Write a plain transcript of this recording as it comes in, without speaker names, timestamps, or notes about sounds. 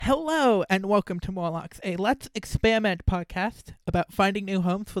Hello and welcome to Morlocks, a Let's Experiment podcast about finding new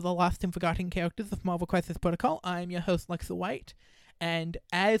homes for the lost and forgotten characters of Marvel Crisis Protocol. I'm your host, Lexa White, and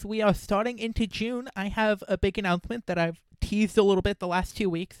as we are starting into June, I have a big announcement that I've teased a little bit the last 2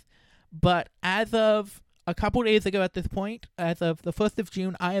 weeks, but as of a couple days ago at this point, as of the 1st of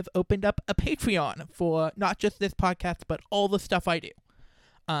June, I have opened up a Patreon for not just this podcast, but all the stuff I do.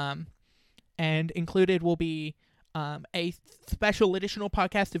 And included will be a special additional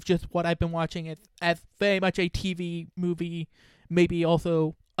podcast of just what I've been watching as very much a TV, movie, maybe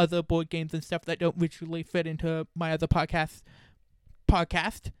also other board games and stuff that don't really fit into my other podcast.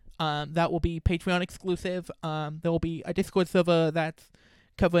 That will be Patreon exclusive. There will be a Discord server that's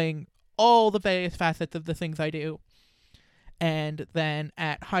covering all the various facets of the things I do. And then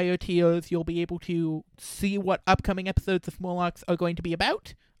at higher tiers, you'll be able to see what upcoming episodes of Morlocks are going to be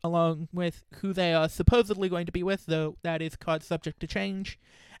about, along with who they are supposedly going to be with, though that is card subject to change.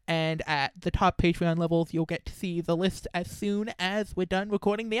 And at the top Patreon levels, you'll get to see the list as soon as we're done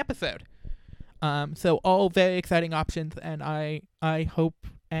recording the episode. So all very exciting options, and I hope,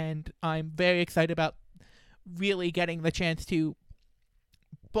 and I'm very excited about really getting the chance to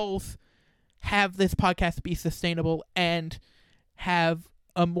both have this podcast be sustainable and have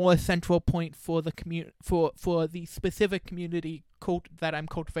a more central point for the for the specific community that I'm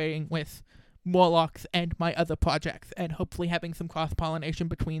cultivating with Morlocks and my other projects, and hopefully having some cross-pollination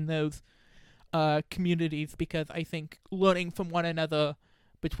between those communities, because I think learning from one another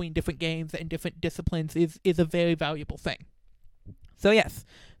between different games and different disciplines is a very valuable thing. So yes,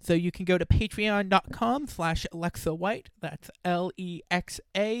 so you can go to patreon.com/Lexa White, that's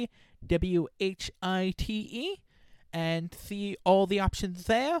LEXAWHITE, and see all the options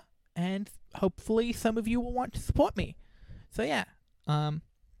there, and hopefully some of you will want to support me. So yeah,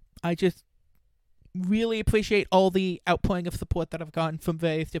 I just really appreciate all the outpouring of support that I've gotten from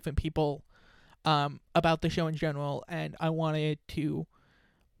various different people about the show in general, and I wanted to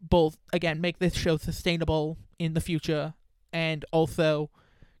both, again, make this show sustainable in the future, and also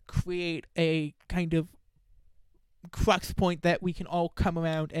create a kind of crux point that we can all come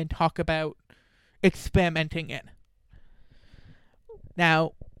around and talk about experimenting in.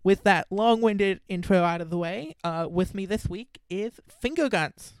 Now, with that long-winded intro out of the way, with me this week is Finger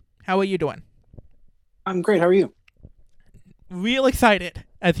Guns. How are you doing? I'm great. How are you? Real excited,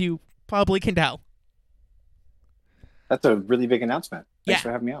 as you probably can tell. That's a really big announcement. Thanks Yeah.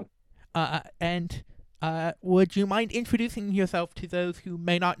 for having me on. And would you mind introducing yourself to those who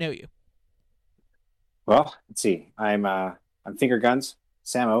may not know you? Well, let's see. I'm Finger Guns,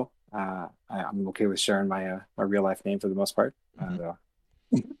 Samo. I'm okay with sharing my real life name for the most part.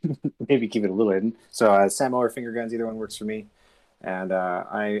 Maybe keep it a little hidden. So Samo or Finger Guns, either one works for me. And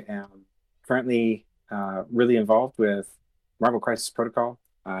I am currently really involved with Marvel Crisis Protocol.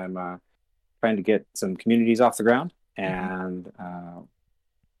 I'm trying to get some communities off the ground, and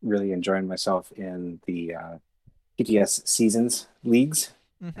really enjoying myself in the PTS Seasons leagues,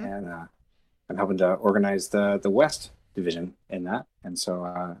 and I'm helping to organize the West division in that, and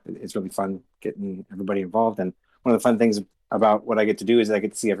so it's really fun getting everybody involved. And one of the fun things about what I get to do is I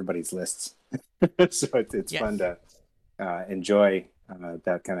get to see everybody's lists, so it's fun to enjoy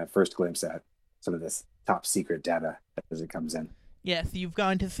that kind of first glimpse at some of this top secret data as it comes in. Yes, you've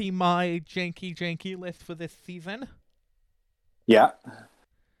gone to see my janky list for this season. Yeah,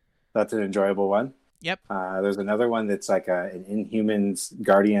 that's an enjoyable one. Yep. There's another one that's like an Inhumans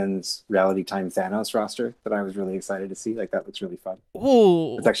Guardians Reality Time Thanos roster that I was really excited to see. Like, that looks really fun.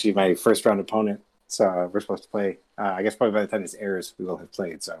 Ooh. It's actually my first round opponent, so we're supposed to play. I guess probably by the time this airs, we will have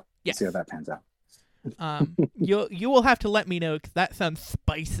played. So we'll see how that pans out. You will have to let me know, because that sounds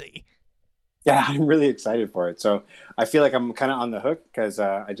spicy. Yeah, I'm really excited for it. So I feel like I'm kind of on the hook, because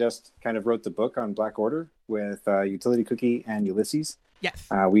I just kind of wrote the book on Black Order with Utility Cookie and Ulysses. Yes.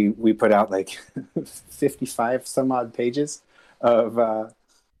 We put out like 55 some odd pages of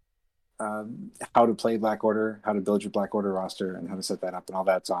how to play Black Order, how to build your Black Order roster, and how to set that up, and all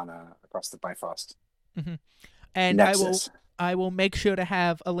that's on across the Bifrost. And Nexus. I will make sure to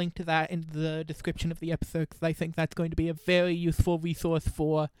have a link to that in the description of the episode, because I think that's going to be a very useful resource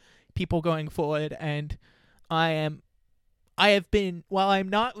for people going forward. And I have been, while I'm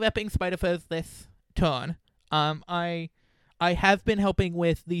not repping Spider-Foes this turn, I have been helping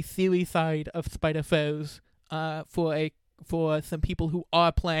with the series side of Spider-Foes for some people who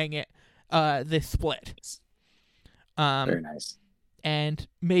are playing it this split. Very nice. And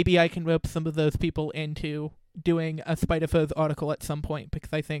maybe I can rope some of those people into doing a Spider-Foes article at some point,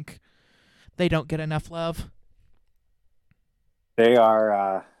 because I think they don't get enough love. They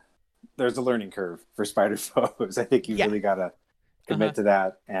are there's a learning curve for Spider-Foes. I think you've really got to commit to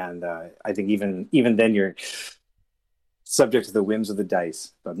that, and I think even then you're subject to the whims of the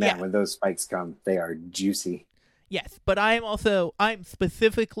dice. But man, Yeah. when those spikes come, they are juicy. Yes, but I'm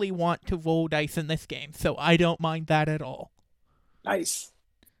specifically want to roll dice in this game, so I don't mind that at all. Nice.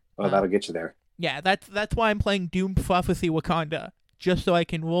 Well, Um, that'll get you there. yeah, that's why I'm playing Doom Prophecy Wakanda, just so I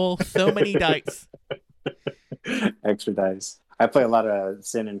can roll so many dice. Extra dice. I play a lot of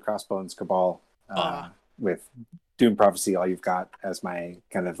Sin and Crossbones Cabal with Doom Prophecy. All you've got as my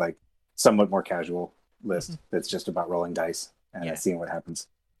kind of like somewhat more casual list that's just about rolling dice and seeing what happens.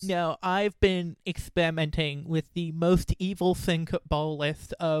 No, I've been experimenting with the most evil Sin Cabal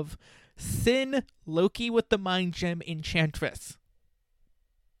list of Sin, Loki with the Mind Gem, Enchantress.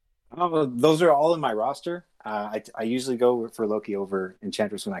 Oh, those are all in my roster. I usually go for Loki over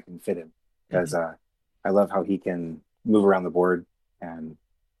Enchantress when I can fit him because I love how he can move around the board and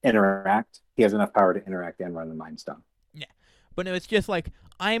interact. He has enough power to interact and run the Mind Stone. Yeah, but no, it's just like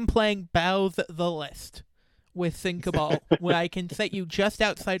I'm playing Browse the List with Sin Cabal, where I can set you just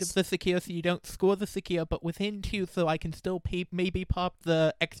outside of the secure so you don't score the secure, but within 2 so I can still maybe pop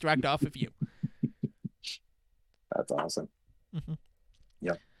the extract off of you. That's awesome. Mm-hmm.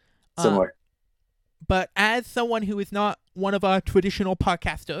 Yep. Similar. But as someone who is not one of our traditional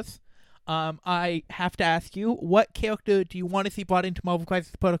podcasters, I have to ask you, what character do you want to see brought into Marvel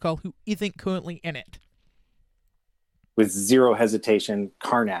Crisis Protocol who isn't currently in it? With zero hesitation,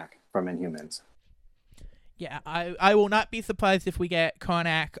 Karnak from Inhumans. Yeah, I will not be surprised if we get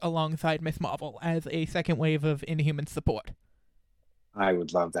Karnak alongside Miss Marvel as a second wave of Inhuman support. I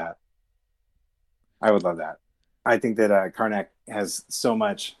would love that. I think that Karnak has so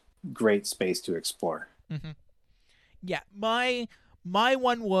much great space to explore. Mm-hmm. Yeah, my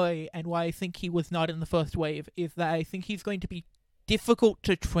one worry and why I think he was not in the first wave is that I think he's going to be difficult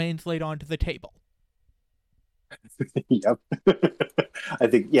to translate onto the table. Yep. I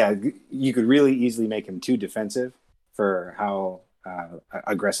think, you could really easily make him too defensive for how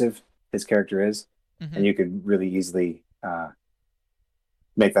aggressive his character is. Mm-hmm. And you could really easily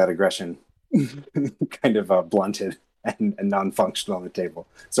make that aggression kind of blunted and non-functional on the table.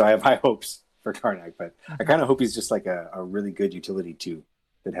 So I have high hopes for Karnak, but I kind of hope he's just like a really good utility too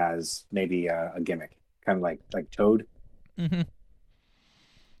that has maybe a gimmick, kind of like Toad. Mm-hmm.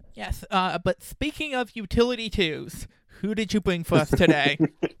 Yes, but speaking of utility twos, who did you bring for us today?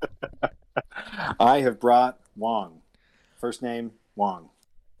 I have brought Wong. First name, Wong.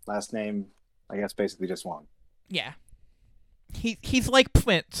 Last name, I guess basically just Wong. Yeah. He's like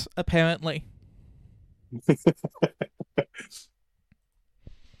Prince, apparently.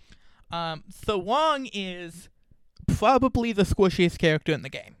 So Wong is probably the squishiest character in the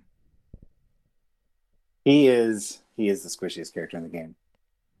game. He is the squishiest character in the game.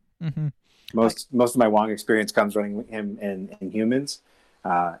 Mm-hmm. Most of my Wong experience comes running him in Humans,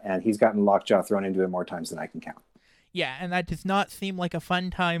 and he's gotten Lockjaw thrown into it more times than I can count. Yeah, and that does not seem like a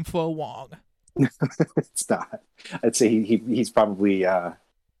fun time for Wong. It's not. I'd say he's probably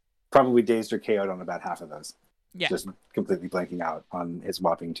dazed or KO'd on about half of those. Yeah. Just completely blanking out on his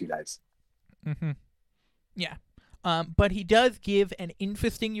whopping 2 dice. Mm-hmm. Yeah. But he does give an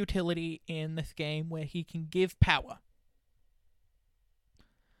interesting utility in this game where he can give power.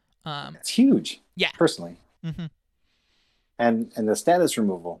 It's huge. Yeah. Personally. Mm-hmm. And the status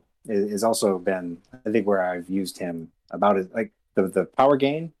removal is also been, I think, where I've used him about it, like the power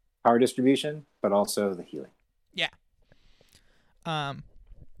gain, power distribution, but also the healing. Yeah.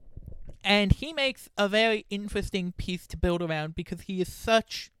 And he makes a very interesting piece to build around because he is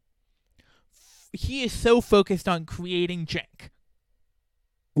so focused on creating jank.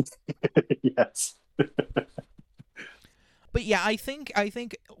 Yes. But yeah, I think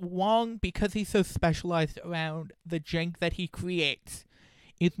Wong, because he's so specialized around the jank that he creates,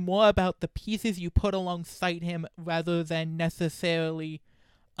 is more about the pieces you put alongside him rather than necessarily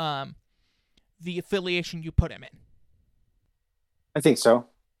the affiliation you put him in. I think so.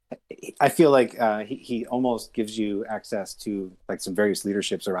 I feel like he almost gives you access to like some various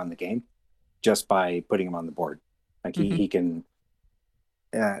leaderships around the game just by putting him on the board. Like he can,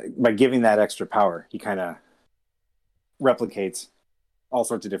 by giving that extra power, he kind of replicates all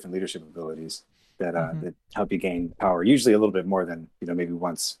sorts of different leadership abilities that that help you gain power. Usually a little bit more than maybe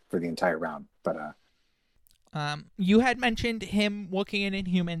once for the entire round. But you had mentioned him working in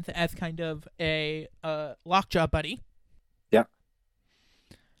Inhumans as kind of a lockjaw buddy. Yeah.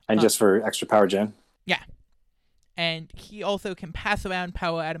 And just for extra power gen. Yeah. And he also can pass around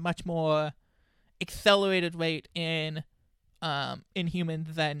power at a much more accelerated rate in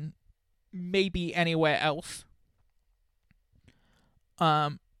Inhumans than maybe anywhere else.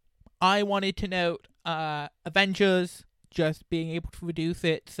 I wanted to note Avengers, just being able to reduce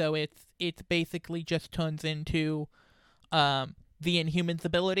it so it's basically just turns into the Inhuman's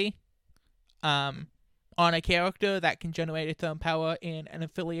ability on a character that can generate its own power in an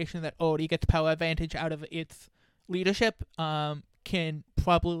affiliation that already gets power advantage out of its leadership, can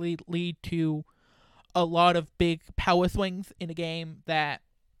probably lead to a lot of big power swings in a game that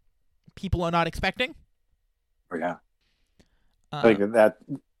people are not expecting. Oh yeah, I think that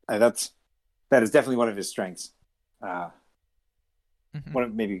is definitely one of his strengths. One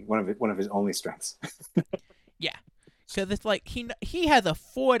of his only strengths. Yeah, because it's like he has a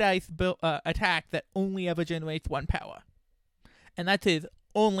 4 dice attack that only ever generates 1 power, and that's his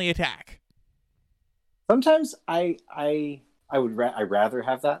only attack. Sometimes I rather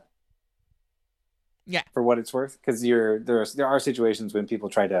have that. Yeah. For what it's worth, because there are situations when people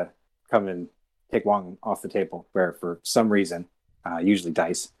try to come and take Wong off the table, where for some reason, usually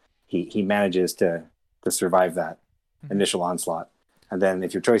dice, he manages to survive that initial onslaught. And then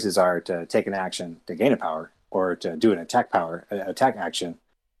if your choices are to take an action to gain a power or to do an attack action,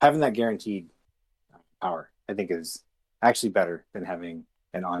 having that guaranteed power, I think, is actually better than having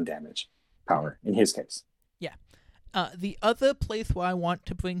an on damage power in his case. Yeah. The other place where I want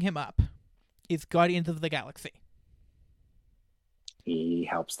to bring him up is Guardians of the Galaxy. He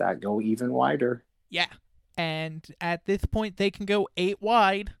helps that go even wider. Yeah. And at this point, they can go 8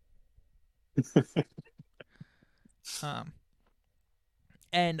 wide.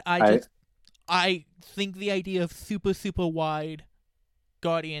 And I think the idea of super, super wide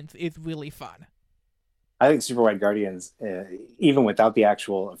Guardians is really fun. I think super wide Guardians, even without the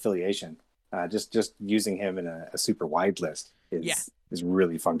actual affiliation, just using him in a super wide list is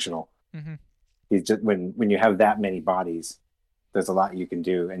really functional. Mm-hmm. He's just when you have that many bodies, there's a lot you can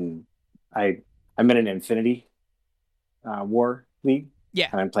do. And I'm in an Infinity War league. Yeah,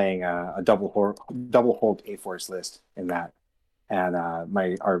 and I'm playing a double hold A-Force list in that. And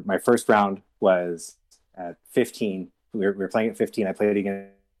my first round was at 15. We were playing at 15. I played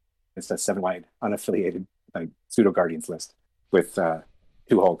against a 7 wide unaffiliated pseudo Guardians list with 2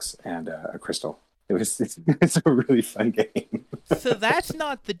 Hulks and a Crystal. It's a really fun game. So that's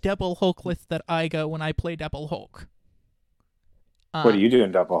not the double Hulk list that I go when I play double Hulk. What do you do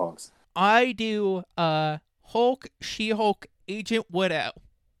in double Hulks? I do Hulk, She-Hulk, Agent Widow.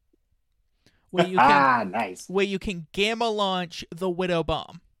 Where you can nice. Where you can gamma launch the Widow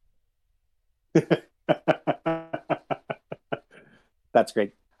Bomb. That's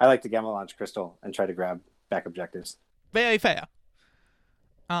great. I like to gamma launch Crystal and try to grab back objectives. Very fair.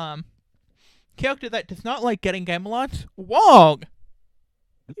 Character that does not like getting gamma launched? Wong!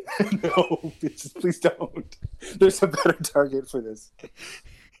 No, please don't. There's a better target for this.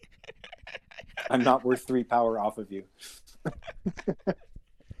 I'm not worth 3 power off of you.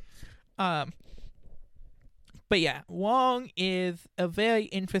 But yeah, Wong is a very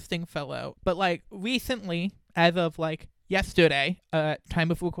interesting fellow. But recently, as of yesterday,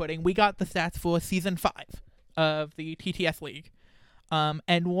 time of recording, we got the stats for season 5 of the TTS League.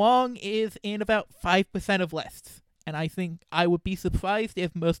 And Wong is in about 5% of lists. And I think I would be surprised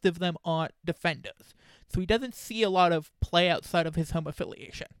if most of them aren't defenders. So he doesn't see a lot of play outside of his home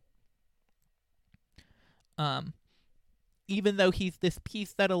affiliation. Even though he's this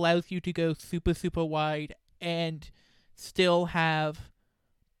piece that allows you to go super, super wide and still have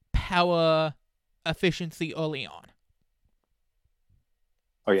power efficiency early on.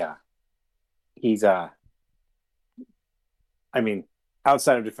 Oh, yeah. He's, outside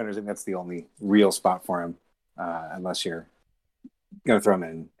of defenders, I think that's the only real spot for him, unless you're going to throw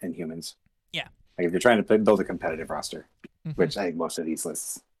him in humans. Yeah. If you're trying to build a competitive roster, which I think most of these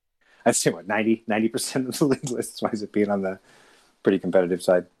lists, I'd say 90% of the league lists winds up being on the pretty competitive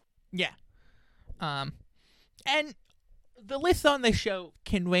side. Yeah. And the lists on this show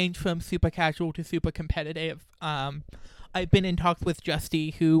can range from super casual to super competitive. I've been in talks with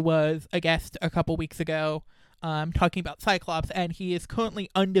Justy, who was a guest a couple weeks ago, talking about Cyclops, and he is currently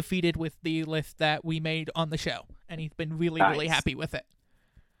undefeated with the list that we made on the show, and he's been really, really happy with it.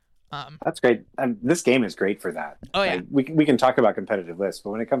 That's great. This game is great for that. Oh, yeah. We can talk about competitive lists, but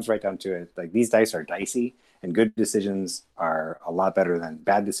when it comes right down to it, these dice are dicey, and good decisions are a lot better than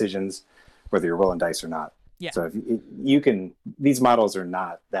bad decisions, whether you're rolling dice or not. Yeah. So if you can, these models are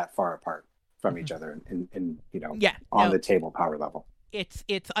not that far apart from each other, in the table power level. It's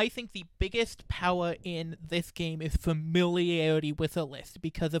I think the biggest power in this game is familiarity with a list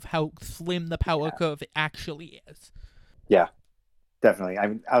because of how slim the power curve actually is. Yeah, definitely.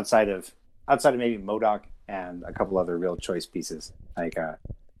 Outside of maybe MODOK and a couple other real choice pieces,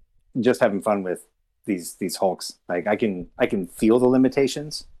 just having fun with these Hulks. I can feel the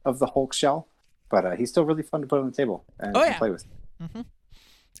limitations of the Hulk shell, but he's still really fun to put on the table and, Oh and yeah. play with. Hmm.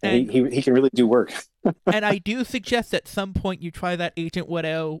 And And he can really do work. and I do suggest at some point you try that Agent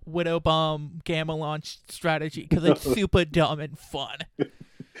Widow Bomb Gamma Launch strategy because it's super dumb and fun.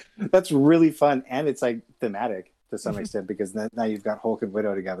 That's really fun, and it's like thematic to some extent because now you've got Hulk and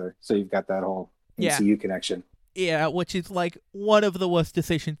Widow together, so you've got that whole Yeah. MCU connection. Yeah, which is like one of the worst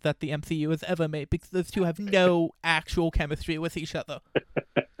decisions that the MCU has ever made because those two have no actual chemistry with each other.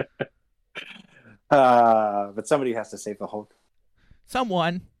 But somebody has to save the Hulk.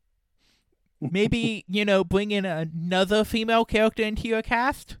 Someone, maybe, bring in another female character into your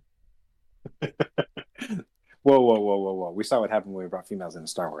cast? Whoa. We saw what happened when we brought females into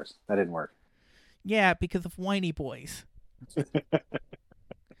Star Wars. That didn't work. Yeah, because of whiny boys.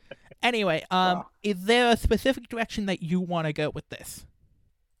 Anyway, Wow. is there a specific direction that you want to go with this?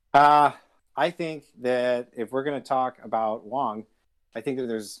 I think that if we're going to talk about Wong, I think that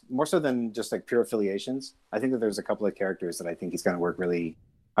there's more so than just like pure affiliations. I think that there's a couple of characters that I think he's going to work really.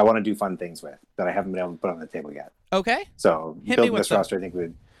 I want to do fun things with that I haven't been able to put on the table yet. Okay. So Hit me building with this them. roster, I think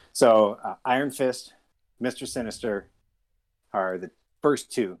would. So Iron Fist, Mr. Sinister are the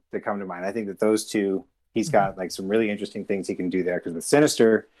first two that come to mind. I think that those two, he's got like some really interesting things he can do there. Because with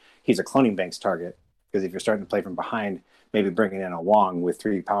Sinister, he's a cloning banks target. Because if you're starting to play from behind, maybe bringing in a Wong with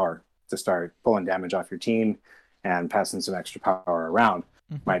 3 power to start pulling damage off your team and passing some extra power around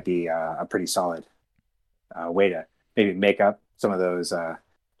might be a pretty solid way to maybe make up some of those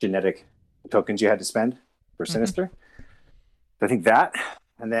genetic tokens you had to spend for Sinister. I think that,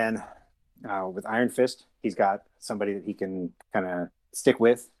 and then with Iron Fist, he's got somebody that he can kind of stick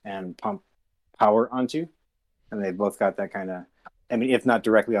with and pump power onto, and they both got that kind of. I mean, if not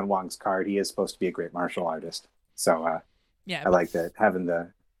directly on Wong's card, he is supposed to be a great martial artist. So yeah, I like that having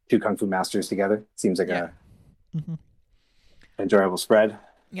the 2 kung fu masters together seems like a enjoyable spread.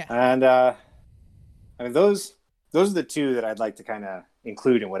 Yeah, and I mean those are the 2 that I'd like to kind of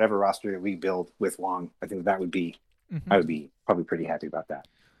include in whatever roster that we build with Wong. I think that would be. I would be probably pretty happy about that.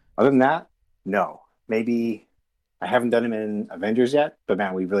 Other than that, no. Maybe I haven't done him in Avengers yet, but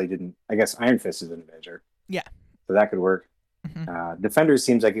man, we really didn't. I guess Iron Fist is an Avenger. Yeah. So that could work. Defenders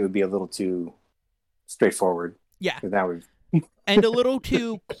seems like it would be a little too straightforward. Yeah. That would. And a little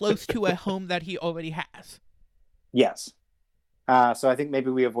too close to a home that he already has. Yes. So I think maybe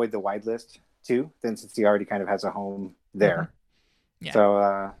we avoid the wide list too, then since he already kind of has a home there. Yeah.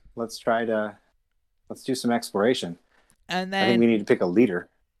 So let's do some exploration. And I think then we need to pick a leader.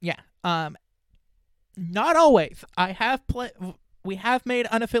 yeah, not always. We have made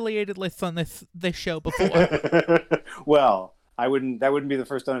unaffiliated lists on this show before. Well, that wouldn't be the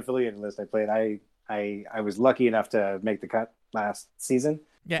first unaffiliated list I played. I was lucky enough to make the cut last season.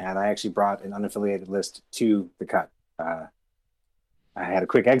 Yeah. And I actually brought an unaffiliated list to the cut. I had a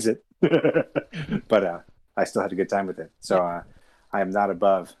quick exit, but I still had a good time with it. So I am not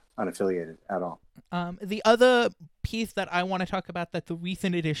above unaffiliated at all. The other piece that I want to talk about that's a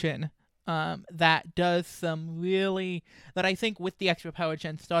recent addition that does some really, that I think with the extra power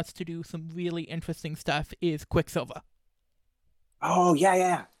gen starts to do some really interesting stuff is Quicksilver. Oh,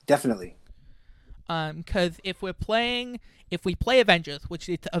 yeah, definitely. Because if we play Avengers, which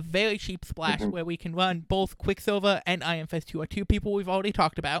is a very cheap splash where we can run both Quicksilver and Iron Fist, who are 2 people we've already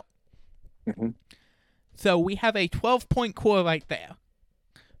talked about. So we have a 12-point core right there.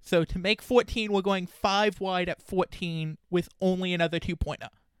 So to make 14, we're going 5 wide at 14 with only another 2-pointer.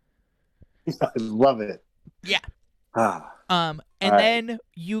 I love it. Yeah. And then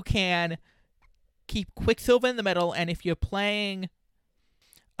you can keep Quicksilver in the middle, and if you're playing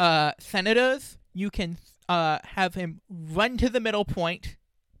Senators, you can have him run to the middle point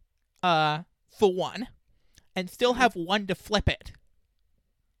for 1, and still have 1 to flip it.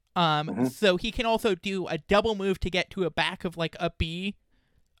 So he can also do a double move to get to a back of like a B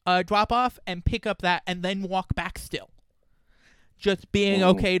drop off and pick up that and then walk back still. Just being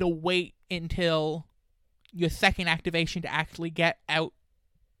okay to wait until your second activation to actually get out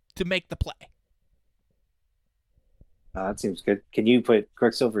to make the play. That seems good. Can you put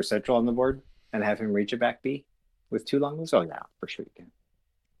Quicksilver Central on the board and have him reach a back B with 2 long moves? Oh, yeah, for sure you can.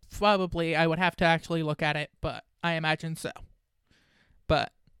 Probably. I would have to actually look at it, but I imagine so.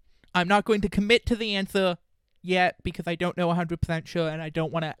 But I'm not going to commit to the answer yet because I don't know 100% sure and I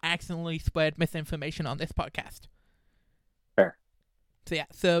don't want to accidentally spread misinformation on this podcast. Fair. So yeah,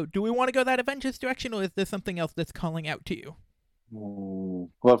 so do we want to go that Avengers direction or is there something else that's calling out to you?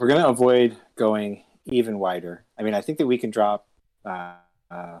 Well, if we're going to avoid going even wider, I mean, I think that we can drop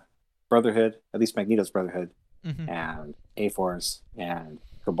Brotherhood, at least Magneto's Brotherhood, and A-Force and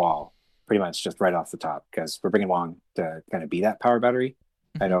Cabal pretty much just right off the top because we're bringing Wong to kind of be that power battery.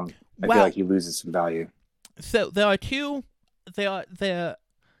 I don't. I feel Well, like he loses some value. so there are two.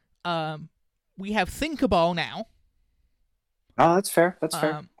 We have Thinkable now, Oh, that's fair. That's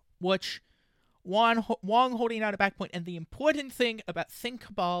fair. which Wong holding out a back point, and the important thing about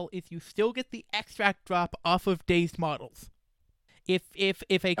Thinkable is you still get the extract drop off of dazed models. If a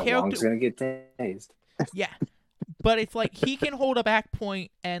And character, Wong's gonna get dazed. yeah, but it's like he can hold a back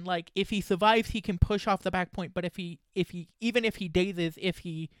point, and like if he survives, he can push off the back point. But if he even if he dazes,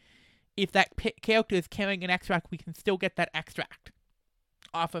 if that character is carrying an extract, we can still get that extract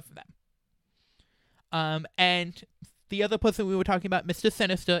off of them. And the other person we were talking about, Mr.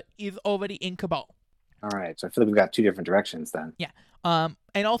 Sinister, is already in Cabal. All right, so I feel like we've got two different directions then. Yeah.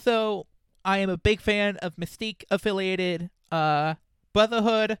 And also, I am a big fan of Mystique affiliated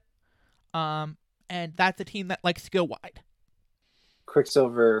Brotherhood. And that's a team that likes to go wide.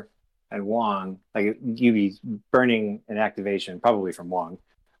 Quicksilver and Wong, like you'd be burning an activation probably from Wong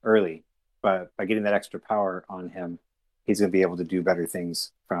early, but by getting that extra power on him, he's gonna be able to do better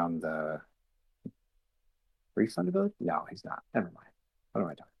things from the refund ability. No, he's not. Never mind. What am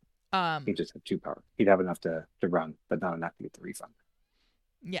I talking? He just had 2 power. He'd have enough to run, but not enough to get the refund.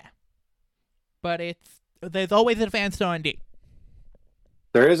 Yeah. But there's always advanced R&D.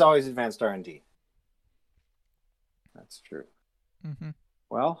 There is always advanced R&D. That's true. Mm-hmm.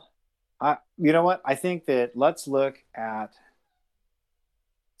 Well, you know what? I think that let's look at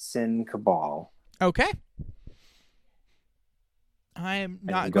Sin Cabal. Okay. I am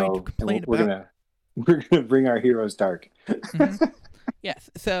not going to complain about. We're gonna bring our heroes dark. Mm-hmm. Yes.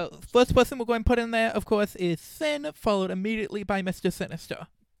 So first person we're going to put in there, of course, is Sin, followed immediately by Mr. Sinister.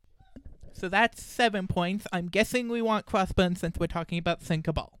 So that's 7 points. I'm guessing we want Crossbones since we're talking about Sin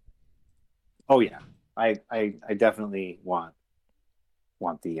Cabal. Oh yeah, I definitely want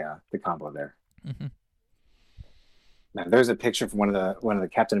the combo there. Mm-hmm. Now, there's a picture from one of the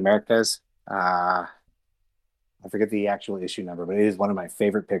Captain Americas. I forget the actual issue number, but it is one of my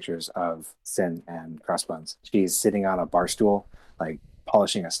favorite pictures of Sin and Crossbones. She's sitting on a bar stool, like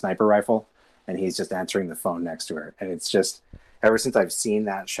polishing a sniper rifle, and he's just answering the phone next to her. And it's just, ever since I've seen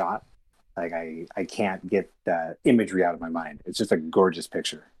that shot, like I can't get the imagery out of my mind. It's just a gorgeous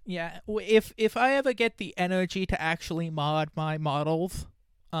picture. Yeah, if I ever get the energy to actually mod my models,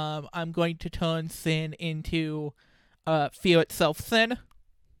 I'm going to turn Sin into Fear itself Sin.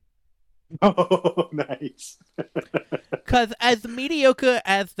 Oh, nice. Because as mediocre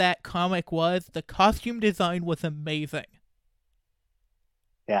as that comic was, the costume design was amazing.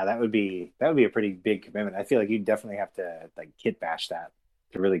 Yeah, that would be a pretty big commitment. I feel like you definitely have to like kit bash that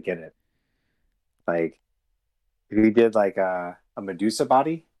to really get it. Like if you did like a Medusa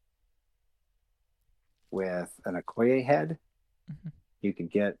body with an Okoye head, mm-hmm. you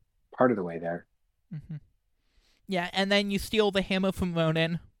could get part of the way there. Mm-hmm. Yeah, and then you steal the hammer from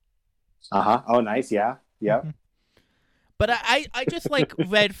Ronin. Oh, nice. Yeah. Yep. Mm-hmm. But I just like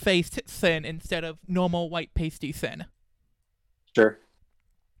red-faced Sin instead of normal white pasty Sin. Sure.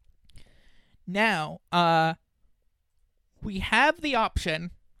 Now, we have the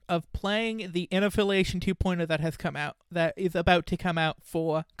option of playing the Inaffiliation 2.0 that has come out, that is about to come out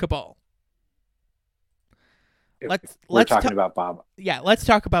for Cabal. We're talking about Bob. Yeah, let's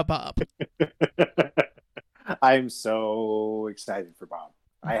talk about Bob. I'm so excited for Bob.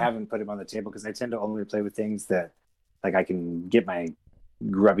 Mm-hmm. I haven't put him on the table because I tend to only play with things that like I can get my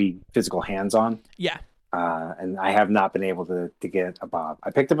grubby physical hands on. Yeah. And I have not been able to get a Bob.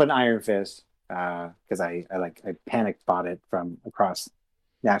 I picked up an Iron Fist because I panicked bought it from across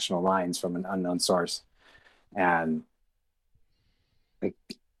national lines from an unknown source, and like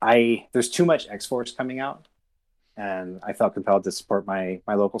there's too much X-Force coming out, and I felt compelled to support my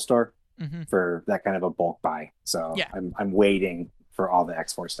local store mm-hmm. for that kind of a bulk buy. So yeah. I'm waiting for all the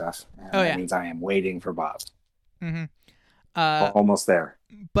X-Force stuff. And that means I am waiting for Bob. Mm-hmm. Almost there.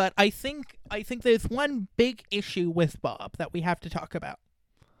 But I think there's one big issue with Bob that we have to talk about.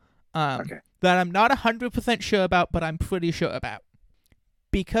 Okay. That I'm not 100% sure about, but I'm pretty sure about.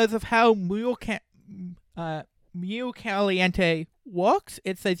 Because of how Muy Caliente works,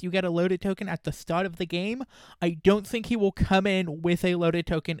 it says you get a loaded token at the start of the game. I don't think he will come in with a loaded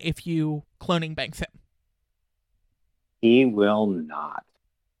token if you cloning banks him. He will not.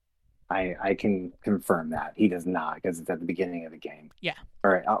 I can confirm that. He does not, because it's at the beginning of the game. Yeah.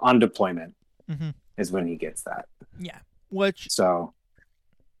 All right, on deployment mm-hmm. is when he gets that. Yeah. So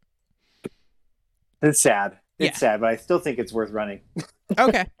it's sad. It's sad, but I still think it's worth running.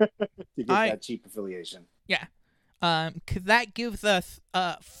 Okay. To get that cheap affiliation. Yeah. Because that gives us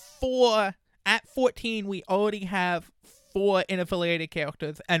 4. At 14, we already have 4 inaffiliated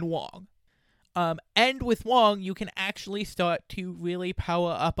characters and Wong. And with Wong, you can actually start to really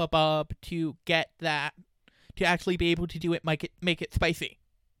power up a Bob to get that, to actually be able to do it, make it spicy.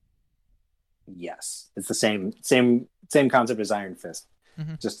 Yes, it's the same concept as Iron Fist,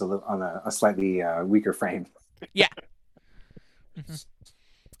 Mm-hmm. just on a slightly weaker frame. Yeah.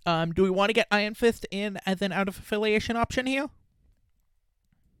 Mm-hmm. Do we want to get Iron Fist in as an out of affiliation option here?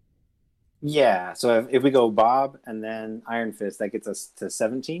 Yeah, so if we go Bob and then Iron Fist, that gets us to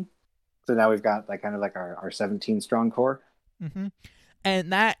 17. So now we've got like kind of like our 17 strong core. Mm-hmm.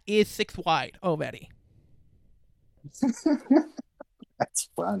 And that is 6 wide already. That's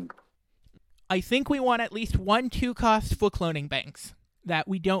fun. I think we want at least 1/2 cost for cloning banks that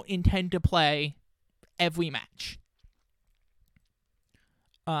we don't intend to play every match.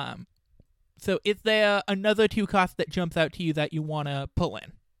 So is there another 2 cost that jumps out to you that you want to pull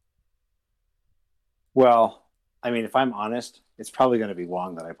in? Well, I mean, if I'm honest, it's probably going to be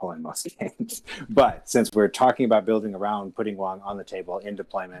Wong that I pull in most games. But since we're talking about building around putting Wong on the table in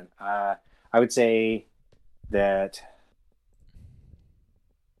deployment, I would say that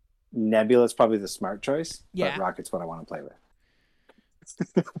Nebula is probably the smart choice, Yeah. but Rocket's what I want to play with.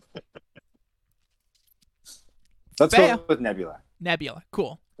 Let's Fair. go with Nebula. Nebula,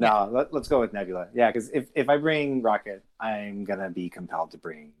 cool. No, let's go with Nebula. Yeah, because if I bring Rocket, I'm going to be compelled to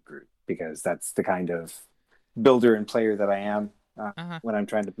bring Groot, because that's the kind of builder and player that I am when I'm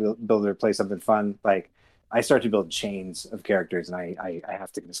trying to build or play something fun. Like, I start to build chains of characters, and I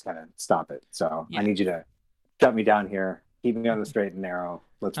have to just kind of stop it. So I need you to shut me down here, keep me on the straight and narrow.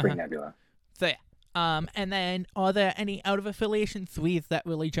 Let's bring Nebula. So yeah. And then are there any out of affiliation 3s that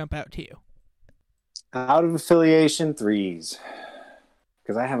really jump out to you? Out of affiliation 3s.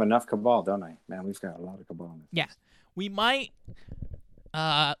 Because I have enough Cabal, don't I? Man, we've got a lot of Cabal. Yeah. We might...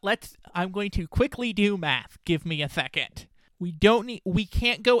 I'm going to quickly do math. Give me a second. We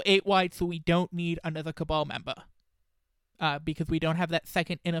can't go 8 wide, so we don't need another Cabal member. Because we don't have that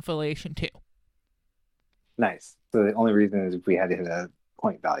second in affiliation 2. Nice. So the only reason is if we had to hit a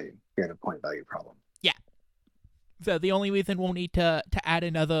point value. We had a point value problem. Yeah. So the only reason we'll need to add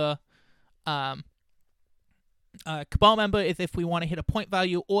another Cabal member is if we want to hit a point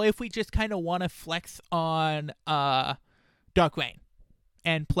value, or if we just kind of want to flex on Dark Reign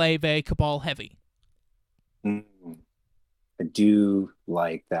and play very Cabal heavy. I do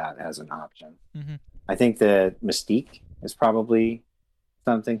like that as an option. Mm-hmm. I think that Mystique is probably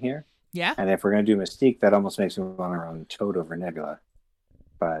something here. Yeah. And if we're going to do Mystique, that almost makes me want to run Toad over Nebula.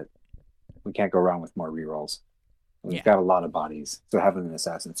 But we can't go wrong with more rerolls. We've got a lot of bodies, so having an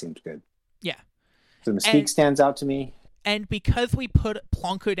assassin seems good. Yeah. So Mystique stands out to me. And because we put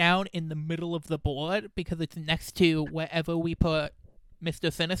Plonker down in the middle of the board, because it's next to wherever we put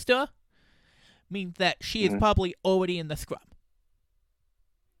Mr. Sinister, means that she is probably already in the scrum.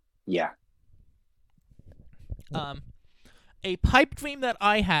 Yeah. A pipe dream that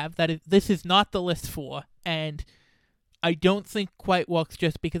I have this is not the list for, and I don't think quite works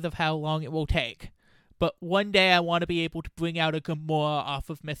just because of how long it will take. But one day I want to be able to bring out a Gamora off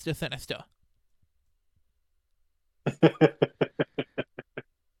of Mr. Sinister.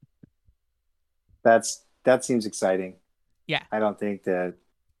 That seems exciting. Yeah. I don't think that.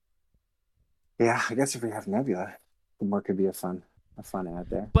 Yeah, I guess if we have Nebula, Gamora could be a fun ad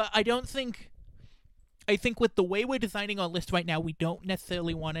there. But I think with the way we're designing our list right now, we don't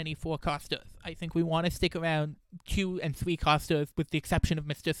necessarily want any 4-costers. I think we want to stick around 2 and 3-costers with the exception of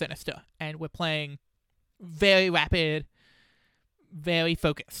Mr. Sinister. And we're playing very rapid, very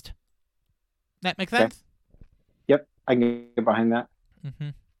focused. That make sense? Yep, I can get behind that.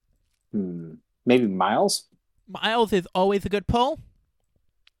 Mm-hmm. Maybe Miles? Miles is always a good pull.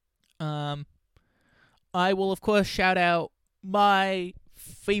 I will, of course, shout out my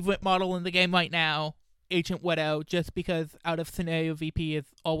favorite model in the game right now, Agent Widow, just because out of scenario VP is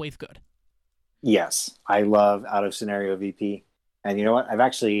always good. Yes, I love out of scenario VP. And you know what? I've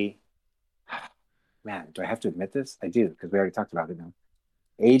actually... Man, do I have to admit this? I do, because we already talked about it now.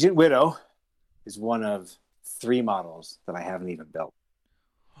 Agent Widow is one of 3 models that I haven't even built.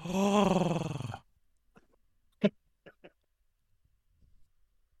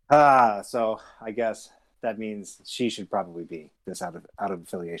 So I guess that means she should probably be this out of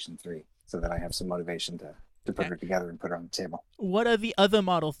affiliation 3, so that I have some motivation to put her together and put her on the table. What are the other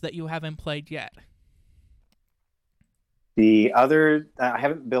models that you haven't played yet? The other, I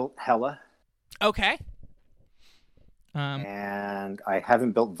haven't built Hela. Okay. And I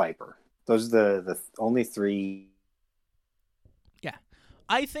haven't built Viper. Those are the only 3. Yeah.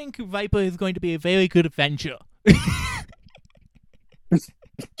 I think Viper is going to be a very good Avenger.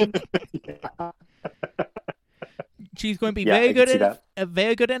 She's going to be Yeah, I can see that.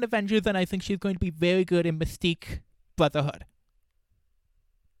 very good in Avengers, and I think she's going to be very good in Mystique Brotherhood.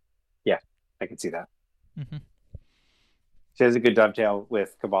 Yeah, I can see that. Mm-hmm. She has a good dovetail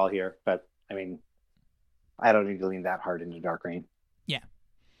with Cabal here, but I mean, I don't need to lean that hard into Dark Reign. Yeah.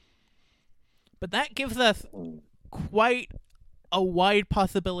 But that gives us quite a wide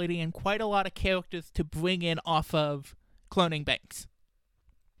possibility and quite a lot of characters to bring in off of Cloning Banks.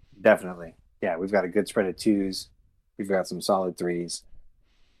 Definitely. Yeah, we've got a good spread of 2s. We've got some solid 3s.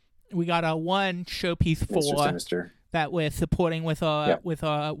 We got a 1 showpiece 4 Mr. Sinister that we're supporting with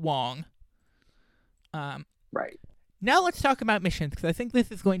Wong. Right. Now let's talk about missions, because I think this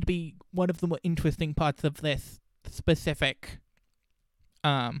is going to be one of the more interesting parts of this specific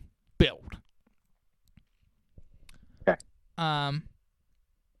build. Okay.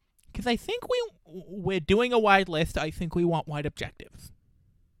 Because I think we're doing a wide list. I think we want wide objectives.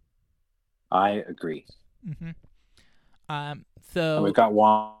 I agree. Mm-hmm. And So we've got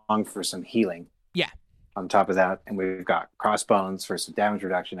Wong for some healing. Yeah. On top of that, and we've got Crossbones for some damage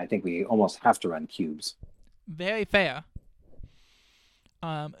reduction. I think we almost have to run cubes. very fair.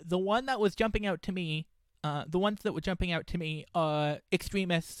 The one that was jumping out to me, the ones that were jumping out to me are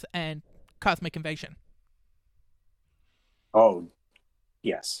Extremists and Cosmic Invasion. Oh,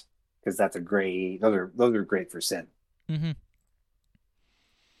 yes, because that's a great. Those are great for Sin, Mm-hmm.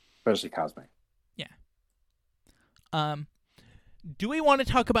 especially Cosmic. Do we want to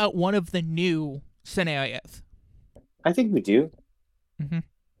talk about one of the new scenarios? I think we do. Mm-hmm.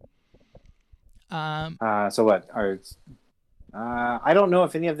 So what are? I don't know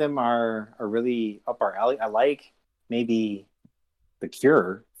if any of them are really up our alley. I like maybe the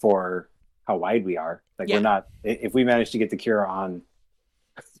Cure for how wide we are. Like Yeah. we're not. If we manage to get the Cure on,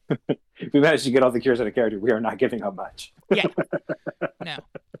 if we manage to get all the Cures on a character, we are not giving up much. Yeah.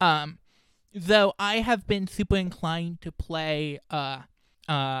 No. Though I have been super inclined to play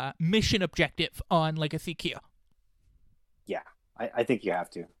mission objective on Legacy Q. Yeah, I think you have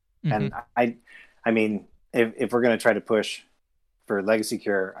to. Mm-hmm. And I mean, if we're gonna try to push for Legacy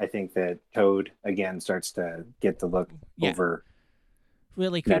Cure, I think that Toad again starts to get the look over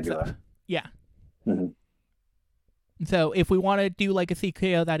really creeps Nebula. up. Yeah. Mm-hmm. So if we want to do Legacy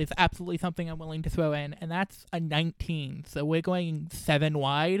Q, that is absolutely something I'm willing to throw in, and that's a 19. So we're going 7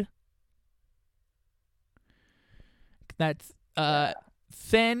 wide. That's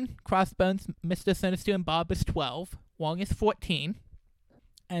Sin, Crossbones, Mr. Sinister, and Bob is 12. Wong is 14.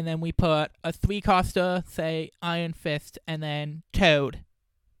 And then we put a 3-coster, say Iron Fist, and then Toad.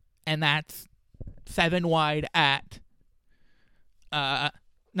 And that's 7 wide at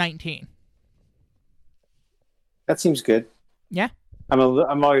 19. That seems good. Yeah. I'm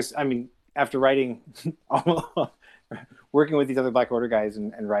always. I mean, after writing, working with these other Black Order guys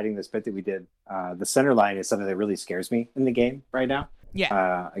and writing this bit that we did, the center line is something that really scares me in the game right now.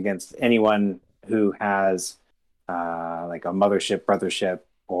 Yeah. Against anyone who has like a mothership, brothership,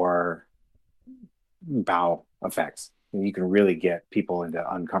 or bow effects. And you can really get people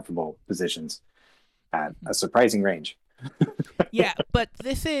into uncomfortable positions at a surprising range. Yeah, but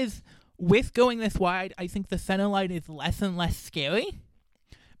this is, with going this wide, I think the center line is less and less scary.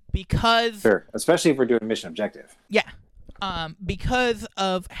 Because... Sure, especially if we're doing mission objective. Yeah. Because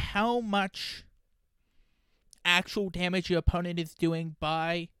of how much actual damage your opponent is doing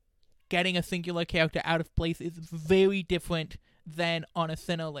by getting a singular character out of place is very different than on a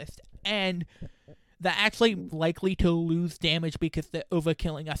center list. And they're actually likely to lose damage because they're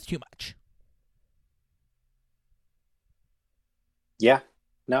overkilling us too much. Yeah.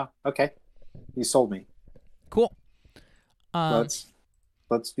 No. Okay. You sold me. Cool. Let's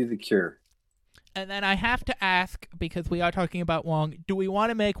do the Cure. And then I have to ask, because we are talking about Wong, do we want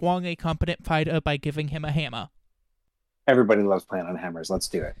to make Wong a competent fighter by giving him a hammer? Everybody loves playing on hammers. Let's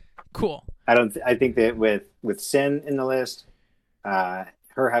do it. Cool. I think that with Sin in the list,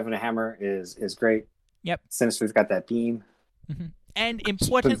 her having a hammer is great. Yep. Sinister's got that beam. Mm-hmm. And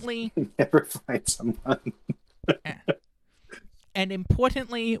importantly, never find someone. And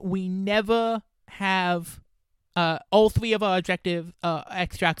importantly, we never have all 3 of our objective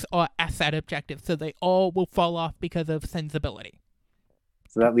extracts are asset objectives, so they all will fall off because of sensibility.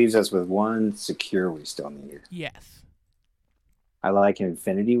 So that leaves us with 1 secure we still need. Yes. I like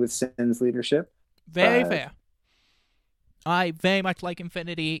Infinity with Sin's leadership. Very fair. I very much like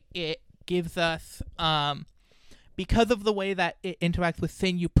Infinity. It gives us, because of the way that it interacts with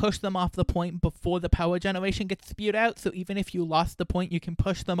Sin, you push them off the point before the power generation gets spewed out, so even if you lost the point, you can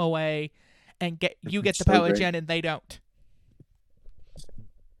push them away and get the power gen and they don't.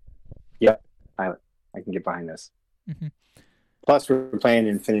 Yep, I can get behind this. Mm-hmm. Plus, we're playing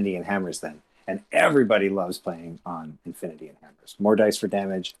Infinity and hammers then. and everybody loves playing on Infinity and Hammers. More dice for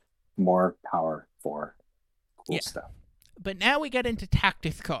damage, more power for cool stuff. But now we get into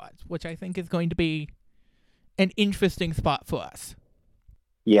tactics cards, which I think is going to be an interesting spot for us.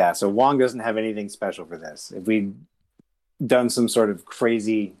 Yeah, so Wong doesn't have anything special for this. If we'd done some sort of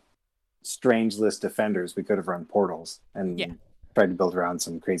crazy, strange list defenders, we could have run portals and tried to build around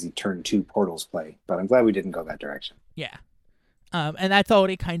some crazy turn 2 portals play. But I'm glad we didn't go that direction. Yeah. And that's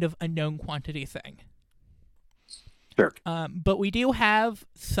already kind of a known quantity thing. Sure. But we do have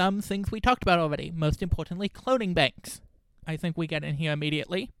some things we talked about already. Most importantly, cloning banks. I think we get in here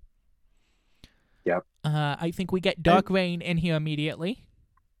immediately. Yep. I think we get Dark Rain in here immediately.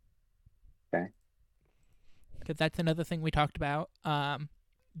 Okay. Because that's another thing we talked about.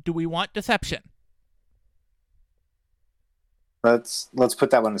 Do we want Deception? Let's put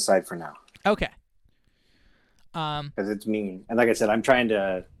that one aside for now. Okay. Because it's mean, and like I said, I'm trying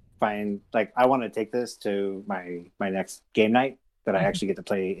to find, like, I want to take this to my next game night that I actually get to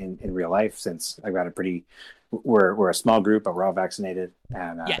play in real life, since I've got we're a small group, but we're all vaccinated,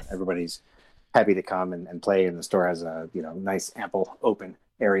 and everybody's happy to come and play, and the store has a nice ample open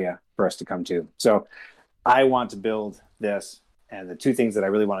area for us to come to. So I want to build this, and the two things that I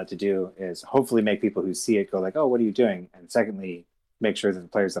really wanted to do is hopefully make people who see it go like, oh, what are you doing? And secondly, make sure that the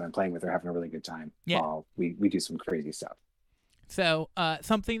players that I'm playing with are having a really good time while we do some crazy stuff. So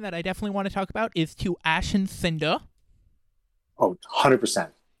something that I definitely want to talk about is To Ashen Cinder. Oh, 100%.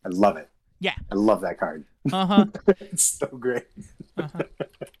 I love it. Yeah. I love that card. Uh-huh. It's so great.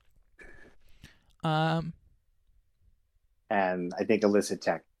 Uh-huh. And I think illicit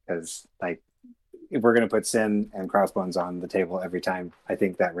tech, because like if we're going to put Sin and Crossbones on the table every time, I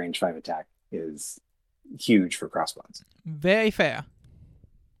think that range 5 attack is huge for Crossbones. Very fair.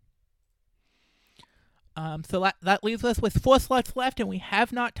 So that leaves us with 4 slots left, and we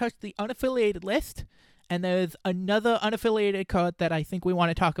have not touched the unaffiliated list. And there's another unaffiliated card that I think we want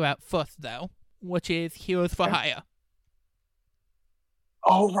to talk about first, though, which is Heroes for Hire.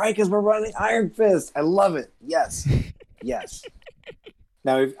 Oh, right, because we're running Iron Fist. I love it. Yes. Yes.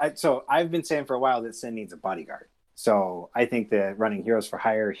 Now, I've been saying for a while that Sin needs a bodyguard. So I think that running Heroes for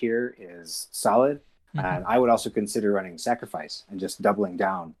Hire here is solid. Mm-hmm. And I would also consider running Sacrifice and just doubling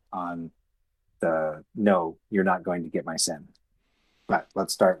down on the no, you're not going to get my Sin. But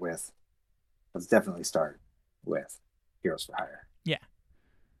let's definitely start with Heroes for Hire. Yeah.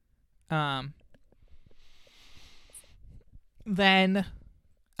 Then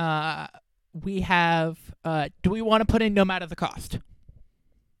we have, do we want to put in No Matter the Cost?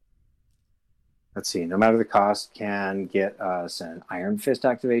 Let's see. No Matter the Cost can get us an Iron Fist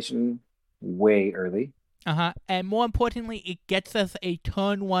activation way early. Uh-huh. And more importantly, it gets us a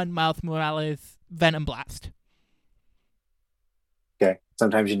turn 1 Miles Morales Venom Blast. Okay.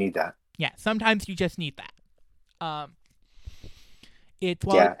 Sometimes you need that. Yeah, sometimes you just need that.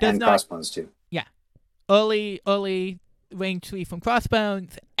 And Crossbones too. Yeah. Early range 3 from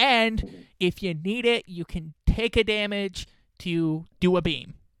Crossbones, and if you need it, you can take a damage to do a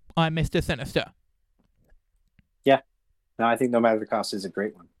beam on Mr. Sinister. Yeah. No, I think No Matter the Cost is a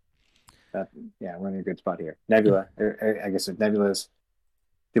great one. We're in a good spot here. Nebula. I guess Nebula's...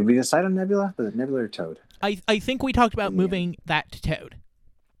 Did we decide on Nebula? Was it Nebula or Toad? I think we talked about moving that to Toad.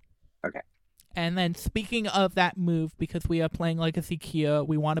 Okay. And then speaking of that move, because we are playing Legacy Kia,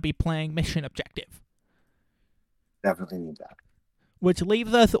 we want to be playing Mission Objective. Definitely need that. Which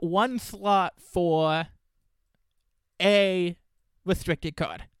leaves us 1 slot for a restricted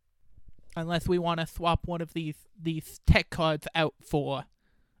card. Unless we want to swap one of these tech cards out for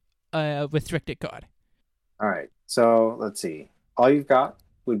a restricted card. All right. So let's see. All you've got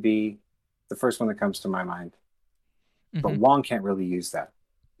would be the first one that comes to my mind. Mm-hmm. But Wong can't really use that.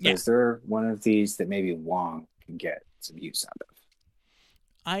 Yeah. Is there one of these that maybe Wong can get some use out of?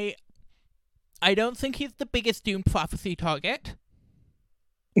 I don't think he's the biggest Doom Prophecy target.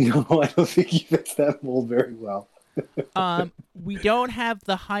 No, I don't think he fits that mold very well. We don't have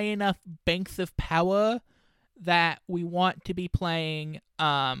the high enough banks of power that we want to be playing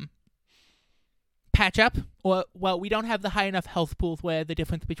Patch Up. We don't have the high enough health pools where the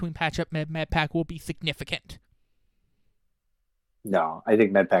difference between Patch Up and Med Pack will be significant. No, I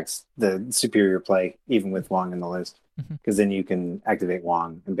think Med Pack's the superior play, even with Wong in the list. Because then you can activate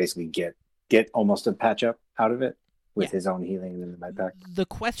Wong and basically get almost a Patch Up out of it with his own healing in the Med Pack. The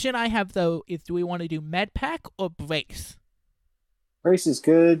question I have, though, is do we want to do Med Pack or Brace? Brace is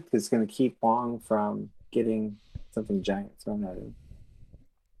good because it's going to keep Wong from getting something giant thrown at him.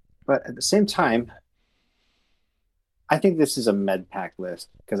 But at the same time, I think this is a Med Pack list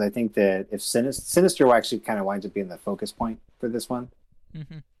because I think that if Sinister actually kind of winds up being the focus point for this one.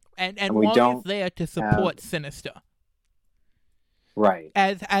 Mm-hmm. And we Wong don't is there to have support Sinister. right.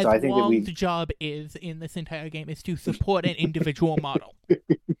 As So I think that Wong's we job is in this entire game is to support an individual model.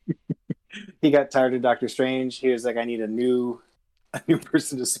 he got tired of Doctor Strange. He was like, I need a new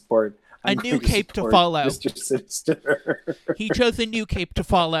person to support. A I'm new going to cape to support follow. Mr. Sinister. He chose a new cape to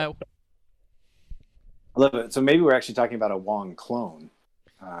follow. I love it. So maybe we're actually talking about a Wong clone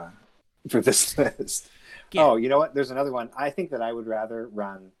for this list. Yeah. Oh, you know what? There's another one. I think that I would rather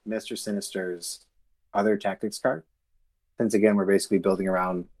run Mr. Sinister's other tactics card. Since again, we're basically building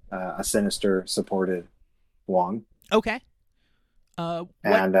around a Sinister supported Wong. Okay.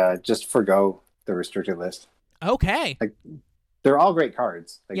 And just forgo the restricted list. Okay. Like, they're all great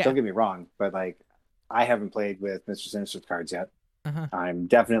cards. Like, Yeah. don't get me wrong, but like, I haven't played with Mr. Sinister's cards yet. Uh-huh. I'm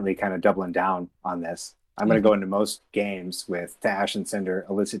definitely kind of doubling down on this. I'm going to go into most games with Ash and Cinder,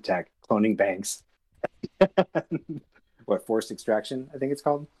 Illicit Tech, Cloning Banks, what, Forced Extraction, I think it's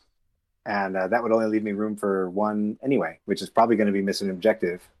called. And that would only leave me room for one anyway, which is probably going to be missing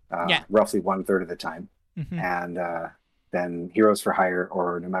objective roughly 1/3 of the time. Mm-hmm. And then Heroes for Hire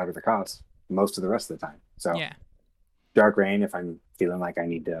or No Matter the Cost most of the rest of the time. So yeah. Dark Rain if I'm feeling like I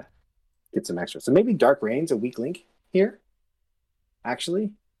need to get some extra. So maybe Dark Rain's a weak link here,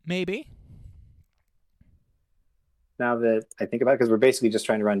 actually. Maybe. Now that I think about it, because we're basically just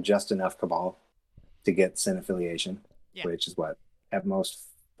trying to run just enough Cabal to get Sin affiliation, which is what, at most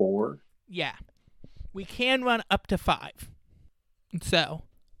 4? Yeah. We can run up to 5. So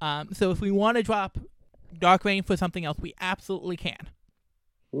if we want to drop Dark Rain for something else, we absolutely can.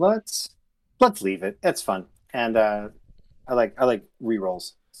 Let's leave it. It's fun. And I like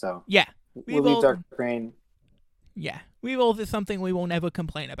rerolls. So yeah. We'll leave Dark Rain. Yeah. Rerolls is something we will never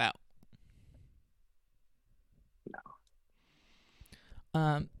complain about.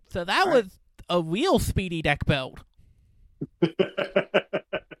 No. So that was a real speedy deck build.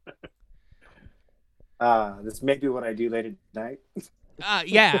 This may be what I do late at night.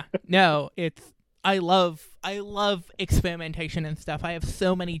 Yeah. No, I love experimentation and stuff. I have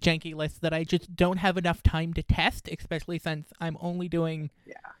so many janky lists that I just don't have enough time to test, especially since I'm only doing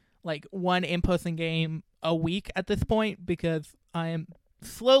like one in-person game a week at this point because I am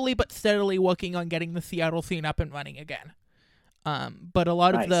slowly but steadily working on getting the Seattle scene up and running again. But a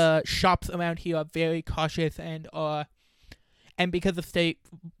lot of the shops around here are very cautious and because of state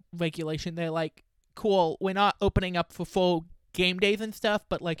regulation, they're like, cool, we're not opening up for full game days and stuff,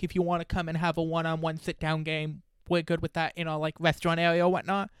 but like if you want to come and have a one-on-one sit-down game, we're good with that in our like restaurant area or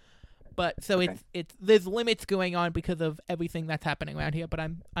whatnot. But so it's there's limits going on because of everything that's happening around here. But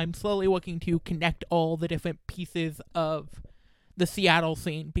I'm slowly working to connect all the different pieces of the Seattle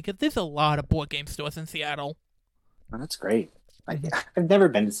scene because there's a lot of board game stores in Seattle. Oh, that's great. I've never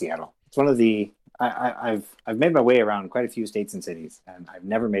been to Seattle. It's one of the I've made my way around quite a few states and cities, and I've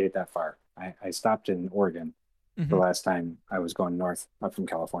never made it that far. I stopped in Oregon the last time I was going north up from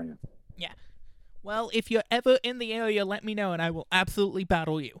California. Yeah. Well, if you're ever in the area, let me know, and I will absolutely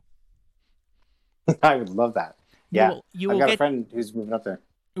battle you. I would love that. Yeah, you I've got a friend who's moving up there.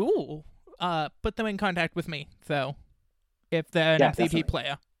 Ooh. Put them in contact with me. So, if they're an MCP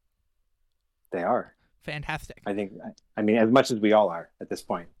player, they are. Fantastic. I think. I mean, as much as we all are at this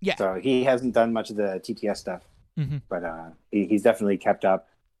point. Yeah. So he hasn't done much of the TTS stuff, but he's definitely kept up,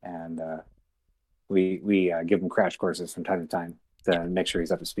 and we give him crash courses from time to time to make sure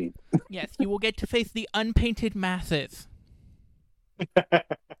he's up to speed. Yes, you will get to face the unpainted masses.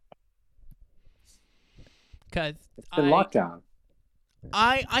 Because the lockdown.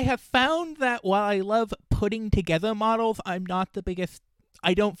 I have found that while I love putting together models, I'm not the biggest.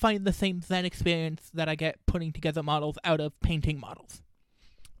 I don't find the same Zen experience that I get putting together models out of painting models.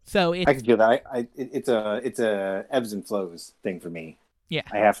 So I can feel that. It's a ebbs and flows thing for me. Yeah.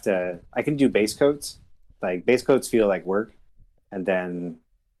 I can do base coats. Like base coats feel like work, and then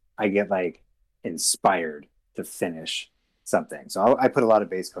I get like inspired to finish something. So I put a lot of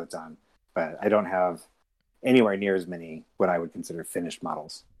base coats on, but I don't have anywhere near as many what I would consider finished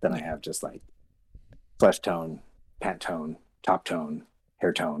models than I have just like flesh tone, pant tone, top tone,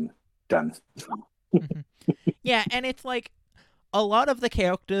 hair tone, done. Yeah, and it's like a lot of the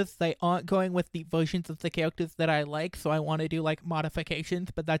characters, they aren't going with the versions of the characters that I like, so I want to do like modifications,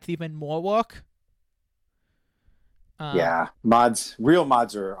 but that's even more work. Yeah, real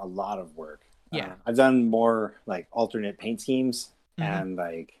mods are a lot of work. Yeah. I've done more like alternate paint schemes and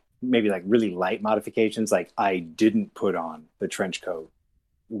like maybe like really light modifications. Like I didn't put on the trench coat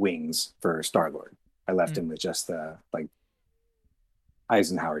wings for Star-Lord. I left him with just the like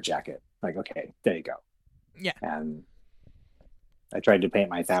Eisenhower jacket. Like, okay, there you go. Yeah. And I tried to paint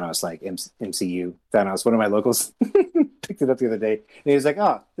my Thanos like MCU Thanos. One of my locals picked it up the other day, and he was like,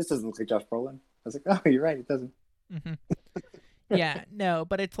 "Oh, this doesn't look like Josh Brolin." I was like, "Oh, you're right, it doesn't." Hmm. Yeah, no,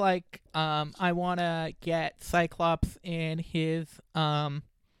 but it's like I want to get Cyclops in his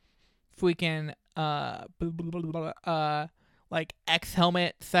freaking like X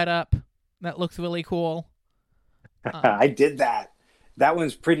helmet setup that looks really cool. I did that. That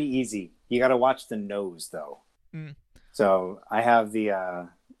one's pretty easy. You got to watch the nose though. Mm, So I have the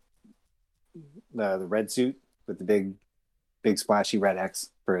red suit with the big splashy red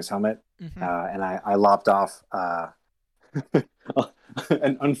X for his helmet, hmm and I lopped off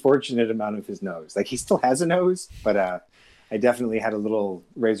an unfortunate amount of his nose. Like he still has a nose, but I definitely had a little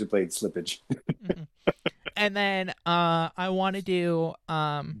razor blade slippage. hmm And then I want to do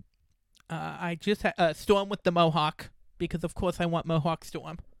I just Storm with the Mohawk because of course I want Mohawk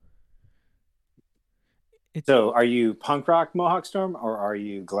Storm. It's So are you punk rock Mohawk Storm or are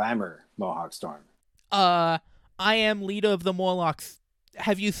you glamour Mohawk Storm? uh I am leader of the Morlocks.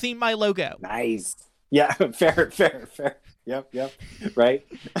 Have you seen my logo? Nice. Yeah, fair. Yep. Right.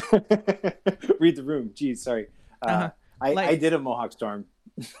 Read the room. Geez, sorry. Uh-huh. I did a Mohawk Storm.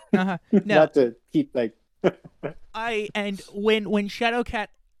 No, Not to keep like and when Shadowcat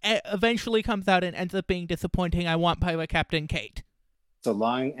eventually comes out and ends up being disappointing, I want Pirate Captain Kate. so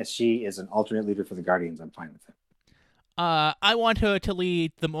long as she is an alternate leader for the Guardians, I'm fine with it. I want her to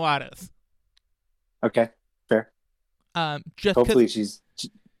lead the Marauders. Okay, fair. Just Hopefully cause...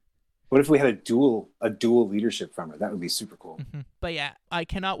 what if we had a dual leadership from her? That would be super cool. Mm-hmm. But yeah, I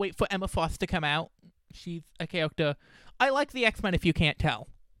cannot wait for Emma Frost to come out. She's a character. I like the X-Men if you can't tell.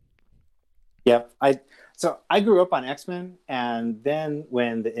 Yeah, I grew up on X-Men, and then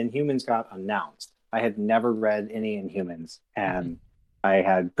when the Inhumans got announced, I had never read any Inhumans, and I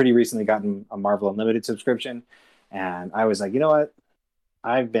had pretty recently gotten a Marvel Unlimited subscription, and I was like, you know what?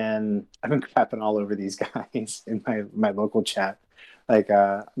 I've been crapping all over these guys in my local chat. Like,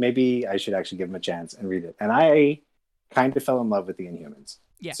 maybe I should actually give them a chance and read it. And I kind of fell in love with the Inhumans.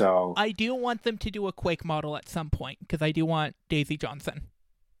 Yeah. So I do want them to do a Quake model at some point because I do want Daisy Johnson,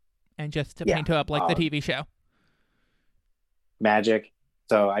 and just to paint her up like the TV show. Magic.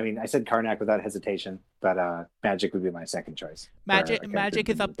 So I mean, I said Karnak without hesitation, but Magic would be my second choice. Magic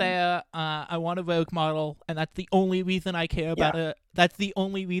is up there. I want a Rogue model, and that's the only reason I care about it. That's the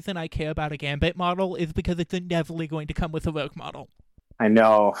only reason I care about a Gambit model is because it's inevitably going to come with a Rogue model. I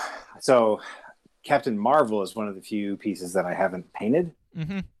know. So Captain Marvel is one of the few pieces that I haven't painted.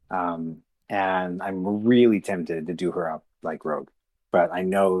 Mm-hmm. And I'm really tempted to do her up like Rogue, but I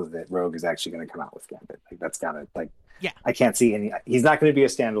know that Rogue is actually going to come out with Gambit. Like that's gotta yeah. I can't see any. He's not going to be a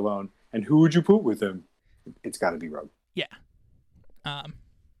standalone. And who would you put with him? It's got to be Rogue. Yeah.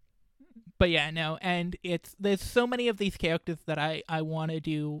 But yeah, no, and there's so many of these characters that I want to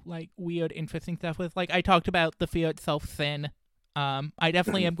do like weird, interesting stuff with. Like I talked about the Fear itself, Sin. I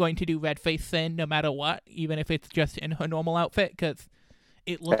definitely am going to do Red Face Sin no matter what, even if it's just in her normal outfit, because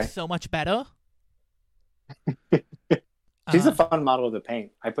it looks so much better. She's a fun model to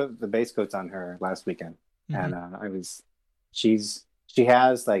paint. I put the base coats on her last weekend, and she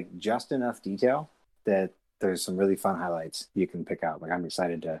has like just enough detail that there's some really fun highlights you can pick out. Like I'm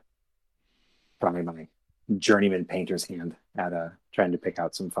excited to probably my journeyman painter's hand at trying to pick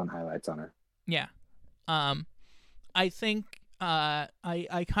out some fun highlights on her. Yeah. I think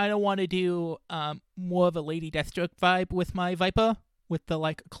I kind of want to do more of a Lady Deathstroke vibe with my Viper with the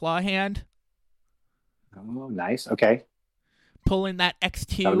like claw hand. Oh, nice. Okay. Pulling that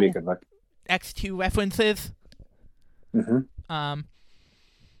X2. That would be a good look. X2 references. Mm-hmm.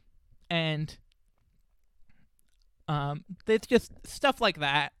 And there's just stuff like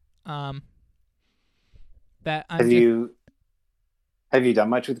that. That have you done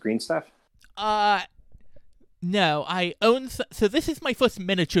much with green stuff? No, I own. So this is my first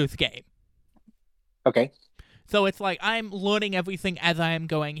miniatures game. Okay. So it's like I'm learning everything as I am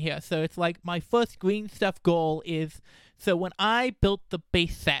going here. So it's like my first green stuff goal is. So when I built the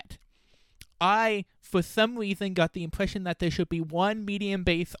base set, I for some reason got the impression that there should be one medium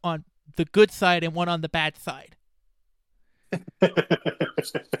base on the good side and one on the bad side.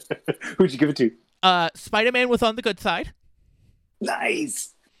 Who'd you give it to? Spider-Man was on the good side.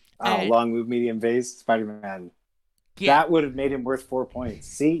 Nice. Long move, medium base, Spider-Man. Yeah. That would have made him worth 4 points.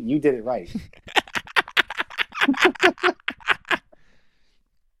 See, you did it right.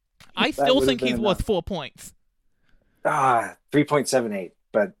 I still think he's worth 4 points. 3.78,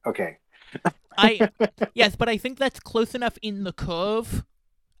 but okay. Yes, but I think that's close enough in the curve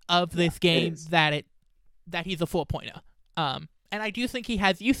of this game that he's a 4-pointer. And I do think he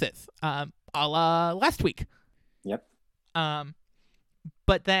has uses, a la last week. Yep.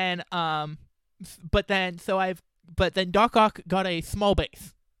 but then Doc Ock got a small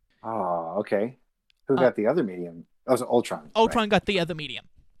base. Oh, okay. Who Uh, got the other medium? Oh, so Ultron, right? Ultron got the other medium.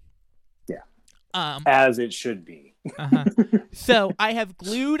 Yeah, Um, as it should be. uh-huh. So I have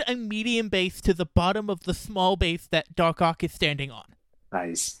glued a medium base to the bottom of the small base that Doc Ock is standing on.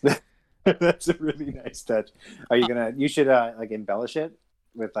 Nice. That's a really nice touch. Are you gonna? You should like embellish it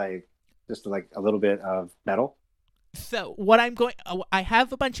with like just like a little bit of metal. So what I'm going, I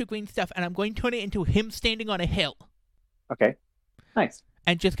have a bunch of green stuff, and I'm going to turn it into him standing on a hill, Okay, nice.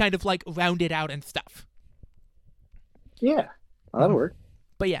 and just kind of like round it out and stuff. Yeah, well, that'll work.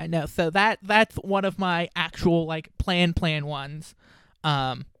 But yeah, no. So that's one of my actual like plan ones.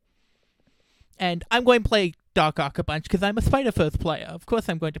 And I'm going to play Doc Ock a bunch because I'm a Spider-Foes player. Of course,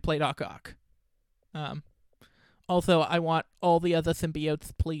 I'm going to play Doc Ock. Also, I want all the other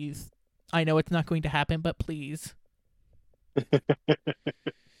symbiotes, please. I know it's not going to happen, but please.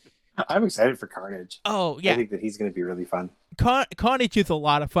 I'm excited for Carnage. Oh I yeah, think that he's going to be really fun. Carnage is a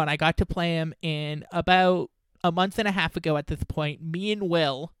lot of fun. I got to play him in about a month and a half ago at this point. Me and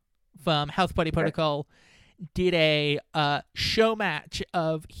Will from House Party Protocol did a show match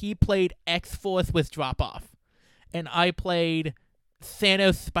of he played X-Force with Drop Off, and I played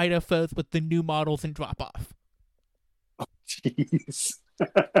Thanos Spider-Foes with the new models and Drop Off. Jeez.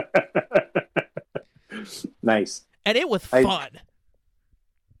 Nice. And it was fun.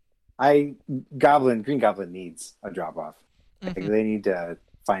 Green Goblin needs a drop off. Mm-hmm. I think they need to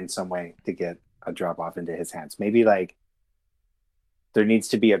find some way to get a drop off into his hands. Maybe like there needs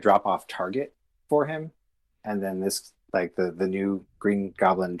to be a drop off target for him, and then this like the new Green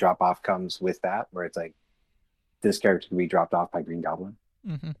Goblin drop off comes with that, where it's like this character can be dropped off by Green Goblin,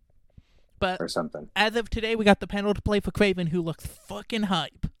 but or something. As of today, we got the panel to play for Kraven, who looks fucking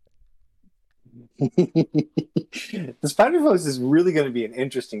hype. The Spider-Foes is really going to be an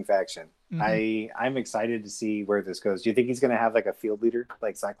interesting faction. Mm-hmm. I'm excited to see where this goes. Do you think he's going to have like a field leader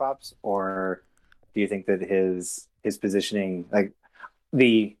like Cyclops, or do you think that his positioning, like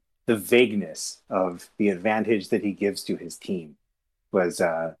the vagueness of the advantage that he gives to his team, was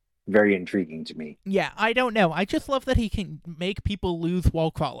very intriguing to me. Yeah, I don't know. I just love that he can make people lose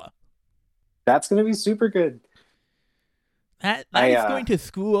Wallcrawler. That's going to be super good. That is going to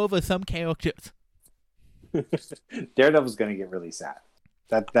screw over some characters. Daredevil's going to get really sad.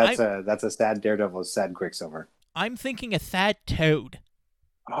 That's a sad Daredevil, sad Quicksilver. I'm thinking a sad Toad.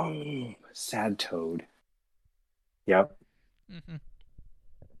 Oh, sad Toad. Yep. Mm-hmm.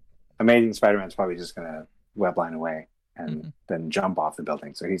 Amazing Spider-Man's probably just going to webline away and then jump off the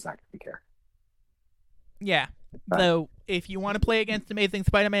building, so he's not going to care. Yeah. Though, if you want to play against Amazing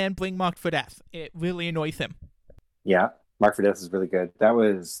Spider-Man, bring Marked for Death. It really annoys him. Yeah. Marked for Death is really good. That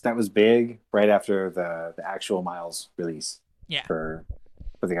was big right after the actual Miles release. Yeah. For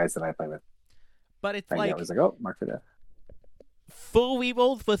the guys that I play with. But it's I was like, oh, Marked for Death. Full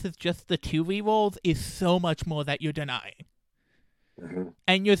rerolls versus just the 2 rerolls is so much more that you're denying. Mm-hmm.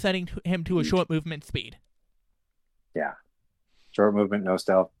 And you're setting him to a short movement speed. Yeah. Short movement, no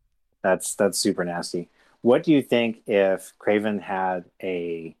stealth. That's super nasty. What do you think if Kraven had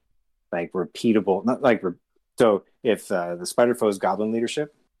a like repeatable, not like so if the Spider-Foes Goblin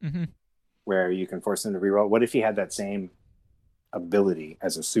leadership, where you can force them to reroll, what if he had that same ability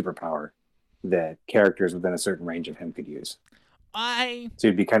as a superpower that characters within a certain range of him could use? So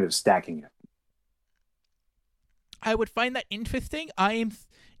you'd be kind of stacking it. I would find that interesting.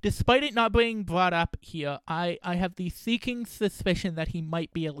 Despite it not being brought up here, I have the seeking suspicion that he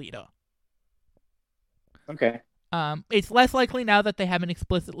might be a leader. Okay. It's less likely now that they haven't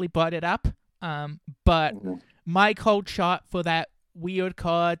explicitly brought it up. But my cold shot for that weird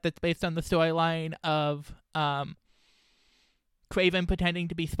card that's based on the storyline of Kraven pretending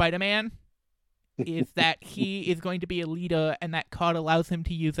to be Spider-Man is that he is going to be a leader, and that card allows him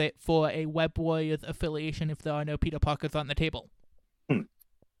to use it for a Web Warriors affiliation if there are no Peter Parkers on the table.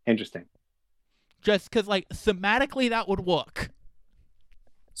 Interesting. Just because, like, thematically that would work.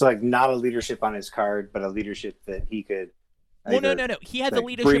 So, like, not a leadership on his card, but a leadership that he could. Well, no. He has a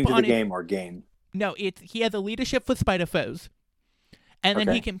leadership bring to on the game or gain. No, he has a leadership for Spider-Foes. And then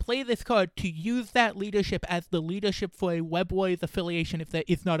he can play this card to use that leadership as the leadership for a Web Warriors affiliation if there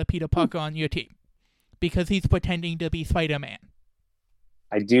is not a Peter Parker on your team. Because he's pretending to be Spider-Man.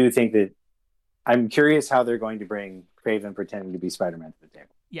 I do think that I'm curious how they're going to bring Kraven pretending to be Spider-Man to the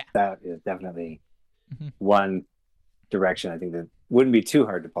table. Yeah. That is definitely one direction I think that wouldn't be too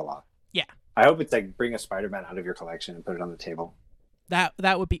hard to pull off. Yeah. I hope it's like bring a Spider-Man out of your collection and put it on the table.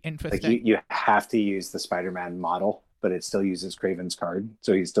 That would be interesting. Like you have to use the Spider-Man model, but it still uses Kraven's card.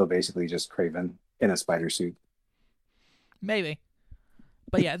 So he's still basically just Kraven in a spider suit. Maybe.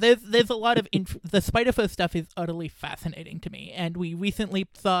 But yeah, there's a lot of the Spider-Verse stuff is utterly fascinating to me, and we recently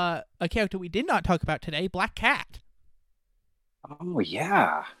saw a character we did not talk about today, Black Cat. Oh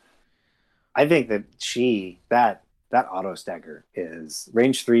yeah. I think that auto stagger is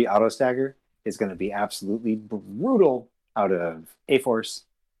range 3 auto stagger is going to be absolutely brutal out of A Force,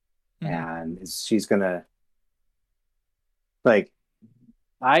 and she's going to like.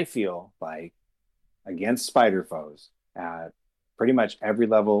 I feel like against spider foes at pretty much every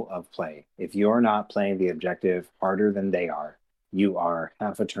level of play, if you're not playing the objective harder than they are, you are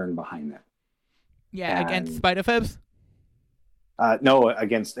half a turn behind them. Yeah, against Spider-Foes? No,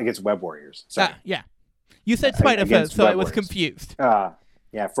 against Web Warriors. Sorry. Yeah. You said Spider-Foes, so I was Warriors. confused.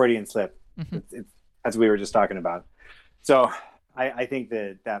 Yeah, Freudian slip. That's what we were just talking about. So I think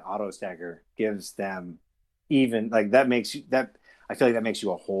that auto stagger gives them even like that makes you that I feel like that makes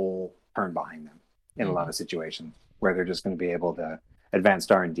you a whole turn behind them in a lot of situations where they're just going to be able to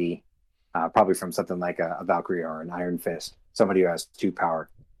advance R&D, probably from something like a Valkyrie or an Iron Fist, somebody who has 2 power,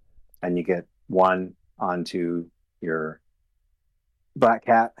 and you get 1 onto your Black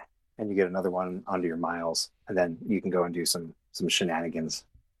Cat, and you get another 1 onto your Miles, and then you can go and do some shenanigans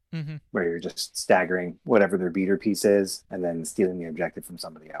where you're just staggering whatever their beater piece is, and then stealing the objective from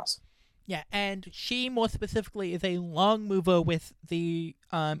somebody else. Yeah, and she more specifically is a long mover with the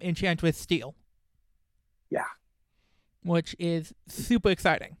Enchantress Steel. Yeah. Which is super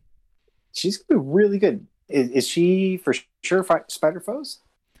exciting. She's going to be really good. Is she for sure Spider Foes?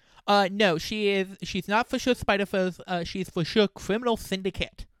 No, she's not for sure Spider Foes. She's for sure Criminal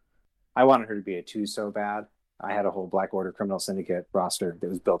Syndicate. I wanted her to be a 2 so bad. I had a whole Black Order Criminal Syndicate roster that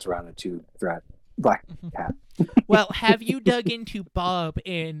was built around a 2 threat Black Cat. Well, have you dug into Bob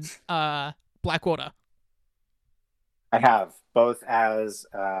in Black Order? I have, both as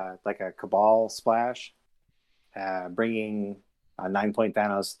like a Cabal splash, bringing a 9-point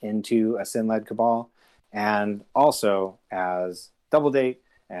Thanos into a Sin-led Cabal, and also as Double Date,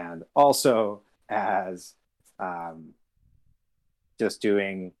 and also as just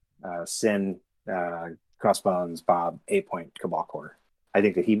doing Sin, Crossbones, Bob, 8-point Cabal Core. I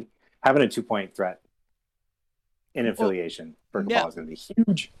think that he having a 2-point threat in affiliation for Cabal is going to be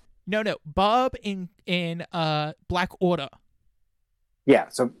huge. No, Bob in Black Order. Yeah,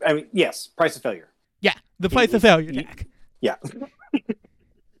 so I mean, yes, price of failure. Yeah, the price of failure deck. Yeah.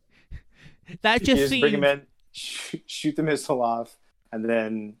 That just seems... bring him in, shoot the missile off, and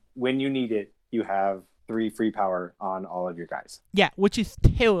then when you need it, you have 3 free power on all of your guys. Yeah, which is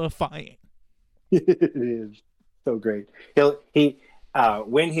terrifying. It is so great.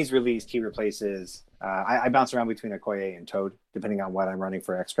 When he's released, he replaces. I bounce around between Okoye and Toad, depending on what I'm running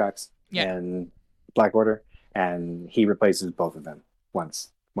for extracts in Black Order, and he replaces both of them once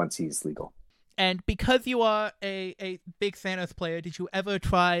he's legal. And because you are a big Thanos player, did you ever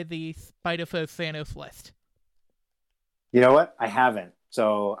try the Spider-Verse Thanos list? You know what? I haven't.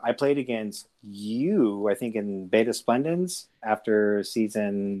 So I played against you, I think, in Beta Splendens after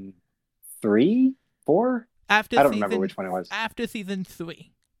season 3, 4? I don't remember which one it was. After season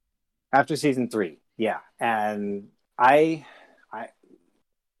 3. After season 3, yeah. And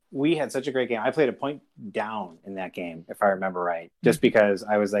we had such a great game. I played a point down in that game, if I remember right, just because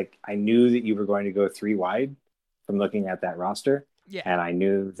I was like, I knew that you were going to go 3 wide from looking at that roster. Yeah. And I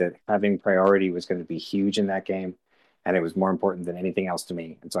knew that having priority was going to be huge in that game. And it was more important than anything else to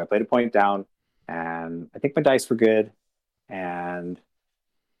me. And so I played a point down, and I think my dice were good. And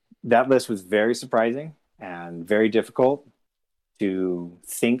that list was very surprising and very difficult to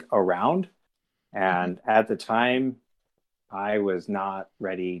think around. And at the time, I was not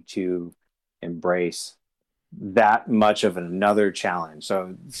ready to embrace that much of another challenge.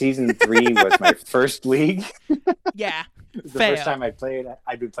 So season 3 was my first league. Yeah. The first time I played.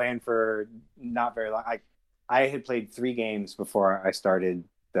 I'd been playing for not very long. I had played 3 games before I started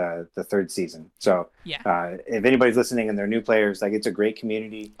the 3rd season. So if anybody's listening and they're new players, like, it's a great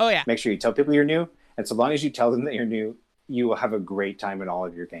community. Oh yeah. Make sure you tell people you're new. And so long as you tell them that you're new, you will have a great time in all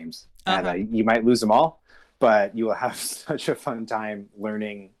of your games. And you might lose them all, but you will have such a fun time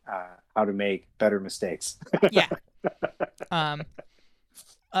learning how to make better mistakes. Yeah.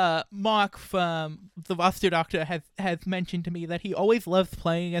 Mark from the Roster Doctor has mentioned to me that he always loves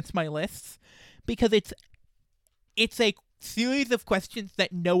playing against my lists because it's a series of questions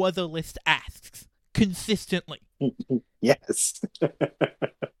that no other list asks consistently. Yes.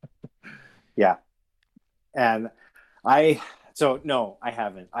 Yeah. And no, I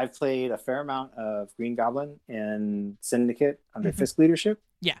haven't. I've played a fair amount of Green Goblin in Syndicate under Fisk leadership.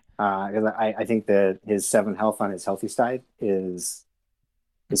 Yeah. I think that his 7 health on his healthy side is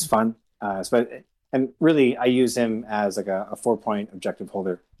fun. And really, I use him as like a 4 point objective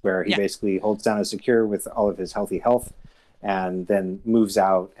holder, where he Yeah. basically holds down a secure with all of his healthy health, and then moves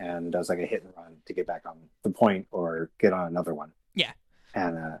out and does like a hit and run to get back on the point or get on another one. Yeah.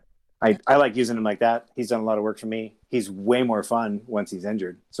 And I like using him like that. He's done a lot of work for me. He's way more fun once he's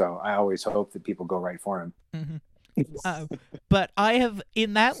injured. So I always hope that people go right for him. hmm but I have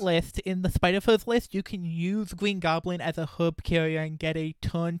in that list, in the Spider-Foes list, you can use Green Goblin as a hub carrier and get a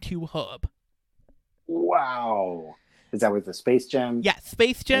turn 2 hub. Wow. Is that with the Space Gem? Yeah,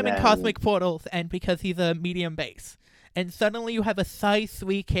 Space Gem and then- Cosmic Portals, and because he's a medium base. And suddenly you have a size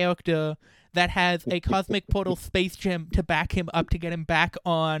 3 character that has a Cosmic Portal Space Gem to back him up to get him back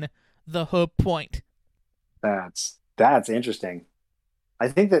on the hub point. That's interesting. I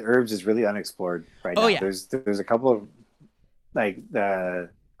think that Herbs is really unexplored right Oh, now. yeah. There's a couple of like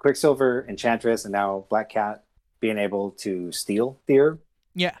the Quicksilver, Enchantress, and now Black Cat being able to steal the herb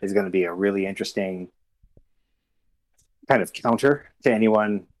Yeah. is going to be a really interesting kind of counter to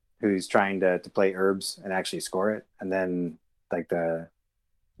anyone who's trying to play Herbs and actually score it. And then like the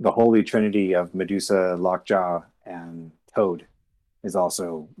holy trinity of Medusa, Lockjaw, and Toad is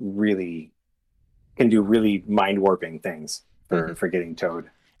also really can do really mind warping things for getting Toad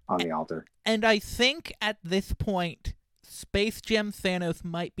on the altar. And I think at this point, Space Gem Thanos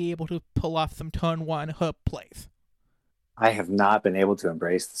might be able to pull off some turn 1 hub plays. I have not been able to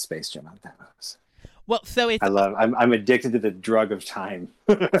embrace the Space Gem on Thanos. Well, so it's I'm addicted to the drug of time.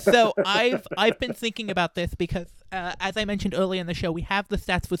 so I've been thinking about this because as I mentioned earlier in the show, we have the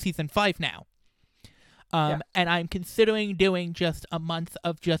stats for season 5 now. And I'm considering doing just a month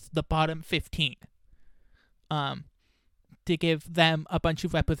of just the bottom 15. To give them a bunch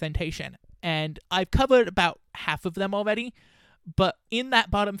of representation. And I've covered about half of them already, but in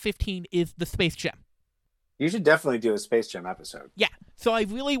that bottom 15 is the Space Gem. You should definitely do a Space Gem episode. Yeah, so I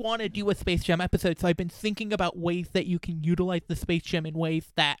really want to do a Space Gem episode, so I've been thinking about ways that you can utilize the Space Gem in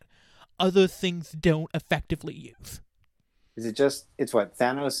ways that other things don't effectively use. Is it just, it's what,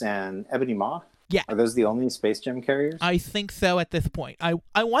 Thanos and Ebony Maw? Yeah. Are those the only Space Gem carriers? I think so at this point.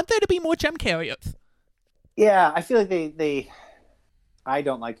 I want there to be more gem carriers. Yeah, I feel like I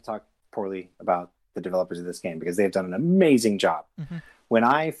don't like to talk poorly about the developers of this game because they've done an amazing job. Mm-hmm. When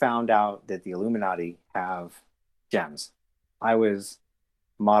I found out that the Illuminati have gems, I was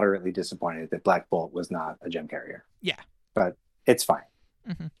moderately disappointed that Black Bolt was not a gem carrier. Yeah. But it's fine.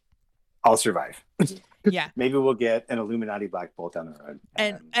 Mm-hmm. I'll survive. Yeah. Maybe we'll get an Illuminati Black Bolt down the road.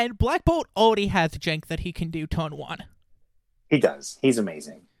 And Black Bolt already has jank that he can do turn 1. He does. He's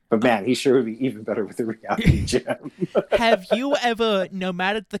amazing. But man, he sure would be even better with the reality gem. Have you ever, no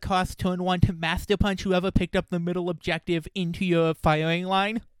matter the cost, turn 1 to Master Punch whoever picked up the middle objective into your firing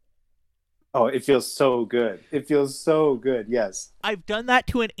line? Oh, it feels so good. It feels so good, yes. I've done that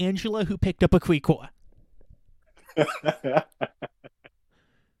to an Angela who picked up a Quicor.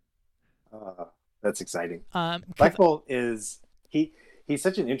 That's exciting. 'Cause- Black Bolt is he's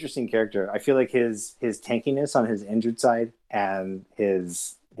such an interesting character. I feel like his tankiness on his injured side and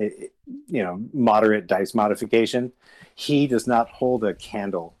his moderate dice modification, he does not hold a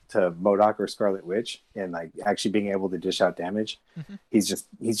candle to MODOK or Scarlet Witch in like actually being able to dish out damage. Mhm. He's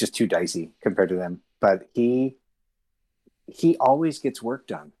just too dicey compared to them. But he always gets work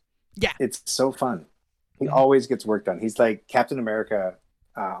done. Yeah. It's so fun. He Mhm. always gets work done. He's like Captain America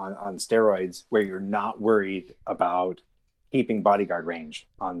on steroids, where you're not worried about keeping bodyguard range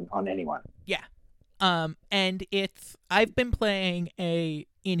on anyone. and I've been playing a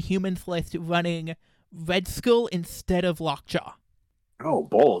Inhumans list running Red Skull instead of Lockjaw. Oh,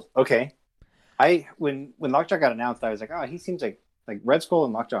 bold. Okay. When Lockjaw got announced, I was like, oh, he seems like Red Skull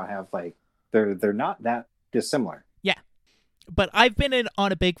and Lockjaw have like they're not that dissimilar. But I've been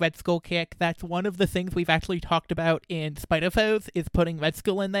on a big Red Skull kick. That's one of the things we've actually talked about in Spider-Foes is putting Red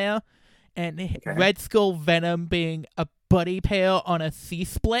Skull in there. And Okay. Red Skull Venom being a buddy pair on a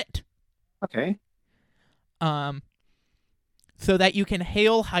C-split. Okay. So that you can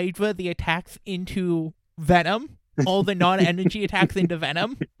hail Hydra the attacks into Venom, all the non-energy attacks into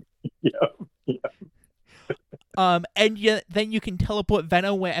Venom. Yeah. And then you can teleport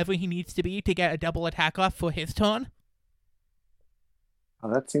Venom wherever he needs to be to get a double attack off for his turn.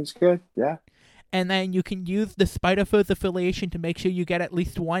 Oh, that seems good. Yeah. And then you can use the Spider-Foes affiliation to make sure you get at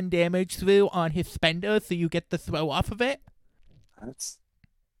least 1 damage through on his spender so you get the throw off of it. That's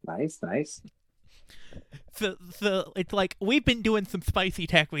nice. So it's like, we've been doing some spicy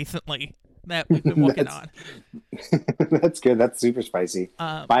tech recently that we've been working on. That's good. That's super spicy.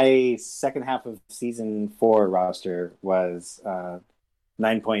 Um, My second half of season 4 roster was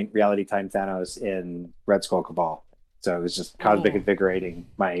 9-point reality time Thanos in Red Skull Cabal. So it was just cosmic Oh. invigorating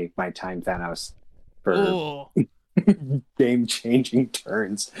my time Thanos. for Oh, game-changing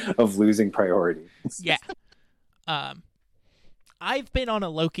turns of losing priority. yeah. Um, I've been on a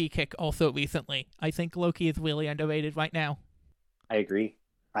Loki kick also recently. I think Loki is really underrated right now. I agree.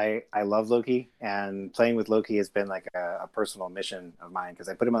 I love Loki, and playing with Loki has been like a personal mission of mine because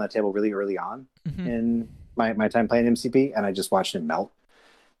I put him on the table really early on Hmm. in my time playing MCP, and I just watched him melt.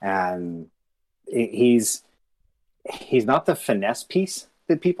 And he's not the finesse piece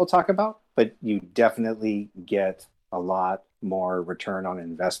that people talk about, but you definitely get a lot more return on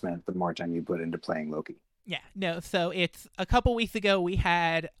investment the more time you put into playing Loki. Yeah, no, so it's a couple weeks ago we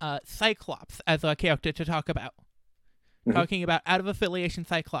had Cyclops as our character to talk about. Mhm. Talking about out of affiliation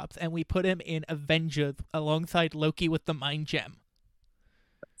Cyclops, and we put him in Avengers alongside Loki with the Mind Gem.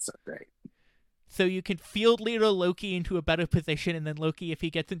 So great. So you can field leader Loki into a better position, and then Loki, if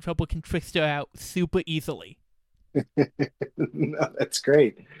he gets in trouble, can trickster out super easily. No, that's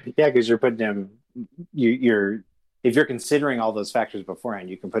great. Yeah, because you're putting him. You're if you're considering all those factors beforehand,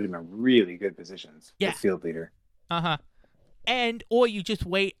 you can put him in really good positions Yeah, with field leader. uh-huh. And, or you just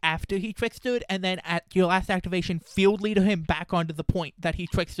wait after he trickstered, and then at your last activation, field leader him back onto the point that he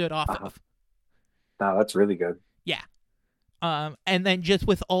trickstered off Uh-huh. of. No, that's really good. Yeah. And then just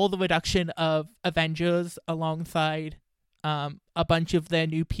with all the reduction of Avengers alongside a bunch of their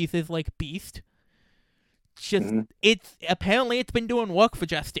new pieces like Beast, just Mhm. it's been doing work for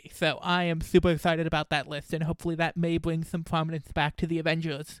Justy. So I am super excited about that list, and hopefully that may bring some prominence back to the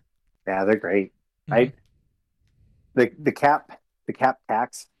Avengers. Yeah, they're great. Mhm. I the cap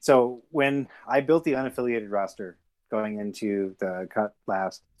tax. So when I built the unaffiliated roster going into the cut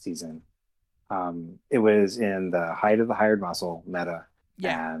last season, it was in the height of the hired muscle meta,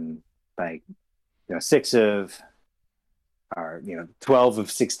 Yeah. and like six of or 12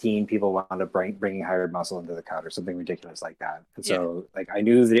 of 16 people wound up bringing hired muscle into the cut or something ridiculous like that. And Yeah. so like I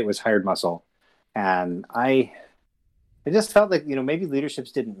knew that it was hired muscle, and I just felt like maybe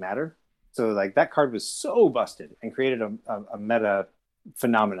leaderships didn't matter. So like that card was so busted and created a meta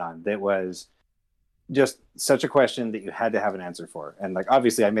phenomenon that was just such a question that you had to have an answer for. And like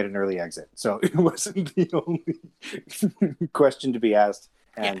obviously I made an early exit, so it wasn't the only question to be asked,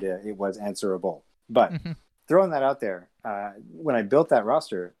 Yeah. and it was answerable. But Mhm. throwing that out there, when I built that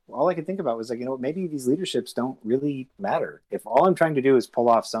roster, all I could think about was like, maybe these leaderships don't really matter. If all I'm trying to do is pull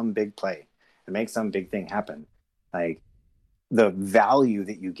off some big play and make some big thing happen, like the value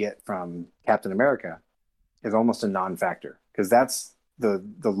that you get from Captain America is almost a non-factor, because that's the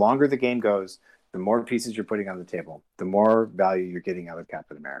longer the game goes, the more pieces you're putting on the table, the more value you're getting out of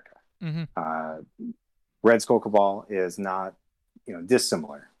Captain America. Mhm. Red Skull Cabal is not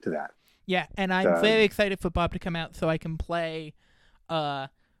dissimilar to that. Yeah, and I'm very excited for Bob to come out so I can play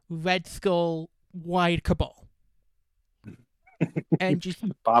Red Skull Wide Cabal. And just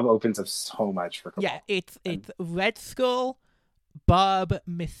Bob opens up so much for Cabal. yeah, it's Red Skull, Bob,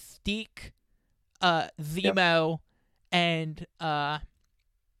 Mystique, Zemo, and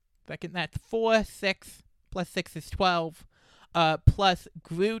second that's 4, 6 plus 6 is 12. Plus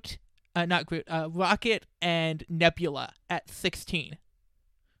Groot, not Groot, Rocket and Nebula at 16.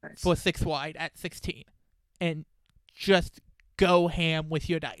 Nice. For 6 wide at 16. And just go ham with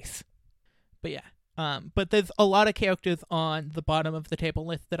your dice. But yeah. But there's a lot of characters on the bottom of the table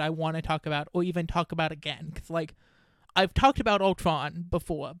list that I want to talk about, or even talk about again. Because, like, I've talked about Ultron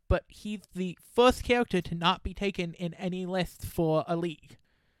before, but he's the first character to not be taken in any list for a league.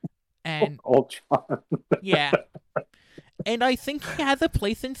 And Ultron. yeah. And I think he has a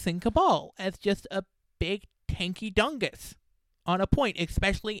place in Sin Cabal as just a big tanky dungus on a point,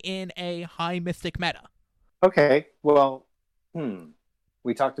 especially in a high mystic meta. Okay, well,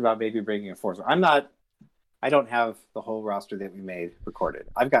 we talked about maybe bringing a force. I don't have the whole roster that we made recorded.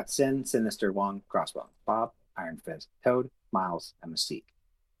 I've got Sin, Sinister, Wong, Crossbones, Bob, Iron Fist, Toad, Miles, and Mystique.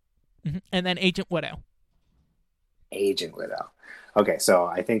 Mm-hmm. And then Agent Widow. Agent Widow. Okay, so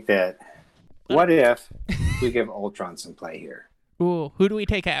I think that what if we give Ultron some play here? Ooh, who do we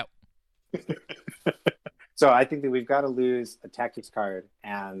take out? So I think that we've got to lose a tactics card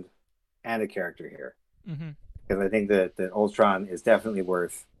and a character here. Mm-hmm. Because I think that Ultron is definitely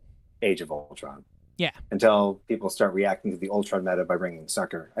worth Age of Ultron. Yeah. Until people start reacting to the Ultron meta by bringing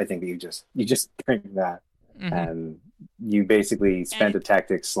Sucker, I think that you just bring that, and you basically spend a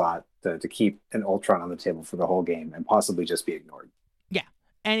tactics slot to keep an Ultron on the table for the whole game and possibly just be ignored. Yeah,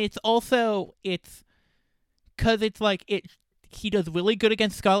 and it's because it's like he does really good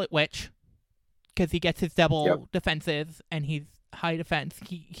against Scarlet Witch because he gets his double defenses and he's high defense.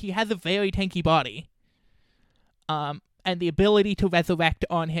 He has a very tanky body, and the ability to resurrect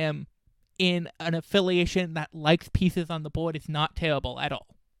on him in an affiliation that likes pieces on the board is not terrible at all.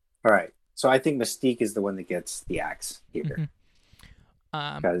 All right. So I think Mystique is the one that gets the axe here,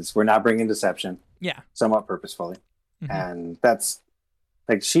 Mm-hmm. because we're not bringing deception, Yeah. somewhat purposefully, Mm-hmm. and that's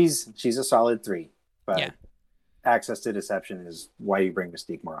like she's a solid 3, but Yeah. access to deception is why you bring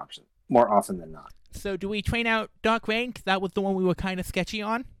Mystique more often than not. So do we train out Dark Reign? 'Cause that was the one we were kind of sketchy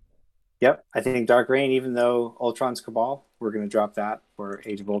on. Yep, I think Dark Reign, even though Ultron's Cabal, we're going to drop that for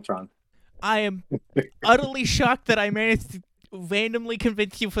Age of Ultron. I am utterly shocked that I managed to randomly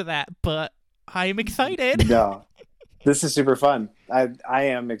convince you for that, but I am excited. No, this is super fun. I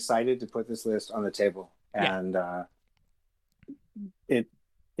am excited to put this list on the table, and it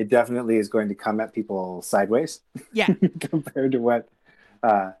definitely is going to come at people sideways. Yeah. Compared to what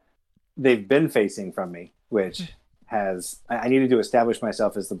they've been facing from me, which I needed to establish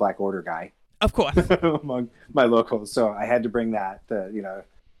myself as the Black Order guy. Of course. Among my locals, so I had to bring that to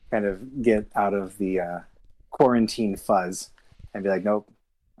kind of get out of the quarantine fuzz and be like, nope,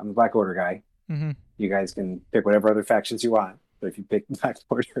 I'm the Black Order guy. Mm-hmm. You guys can pick whatever other factions you want, but if you pick Black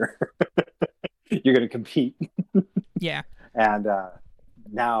Order, you're going to compete. Yeah. And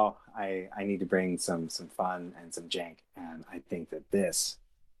now I need to bring some fun and some jank, and I think that this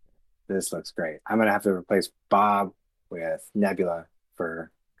looks great. I'm going to have to replace Bob with Nebula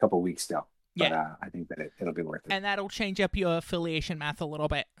for a couple weeks still. Yeah. But I think that it'll be worth it. And that'll change up your affiliation math a little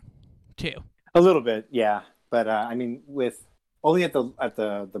bit, too. A little bit, yeah. But I mean, with only at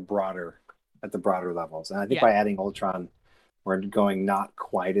the broader levels, and I think by adding Ultron, we're going not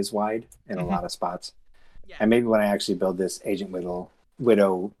quite as wide in a lot of spots. Yeah. And maybe when I actually build this, Agent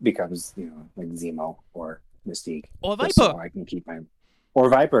Widow becomes like Zemo or Mystique or Viper. So I can keep or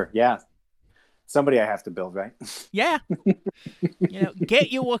Viper, yeah. Somebody I have to build, right? Yeah.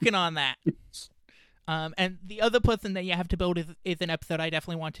 Get you working on that. And the other person that you have to build is an episode I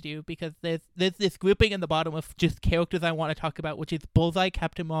definitely want to do, because there's this grouping in the bottom of just characters I want to talk about, which is Bullseye,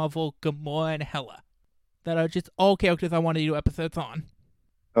 Captain Marvel, Gamora, and Hela. That are just all characters I want to do episodes on.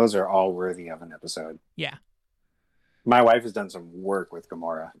 Those are all worthy of an episode. Yeah. My wife has done some work with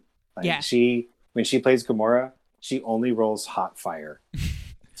Gamora. Like when she plays Gamora, she only rolls hot fire.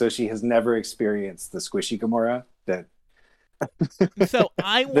 So she has never experienced the squishy Gamora that so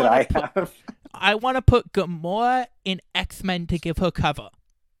I want to put Gamora in X-Men to give her cover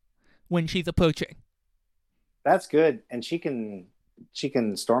when she's approaching. That's good, and she can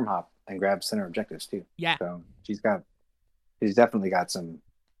storm hop and grab center objectives too. Yeah. So she's definitely got some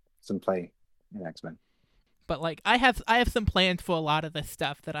play in X-Men. But like I have some plans for a lot of this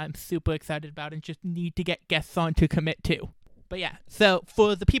stuff that I'm super excited about and just need to get guests on to commit to. But yeah, so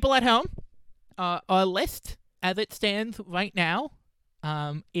for the people at home, our list as it stands right now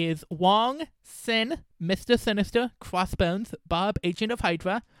is Wong, Sin, Mr. Sinister, Crossbones, Bob, Agent of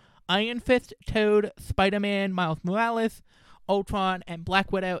Hydra, Iron Fist, Toad, Spider-Man, Miles Morales, Ultron, and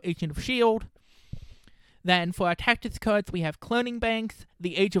Black Widow, Agent of S.H.I.E.L.D. Then for our tactics cards, we have Cloning Banks,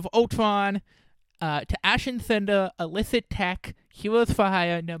 The Age of Ultron, To Ash and Cinder, Illicit Tech, Heroes for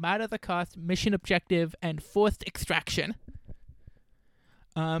Hire, No Matter the Cost, Mission Objective, and Forced Extraction.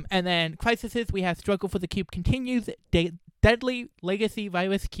 And then Crisises, we have Struggle for the Cube Continues, Deadly Legacy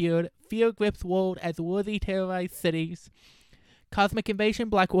Virus Cured, Fear Grips World as Worthy Terrorized Cities, Cosmic Invasion,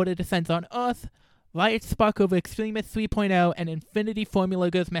 Black Order Descends on Earth, Riot Spark over Extremists 3.0, and Infinity Formula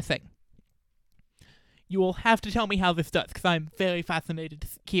Goes Missing. You will have to tell me how this does, because I'm very fascinated to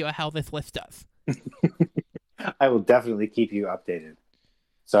hear how this list does. I will definitely keep you updated.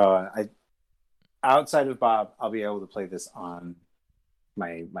 So outside of Bob, I'll be able to play this on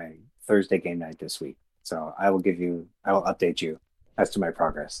my Thursday game night this week. So I will update you as to my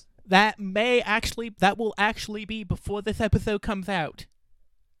progress. That will actually be before this episode comes out.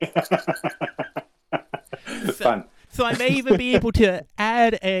 Fun. So I may even be able to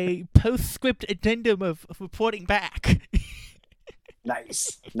add a postscript addendum of reporting back.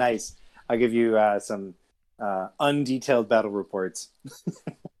 Nice. I'll give you some undetailed battle reports.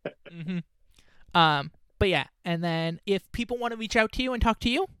 Mm-hmm. But yeah, and then if people want to reach out to you and talk to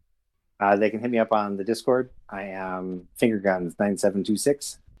you, they can hit me up on the Discord. I am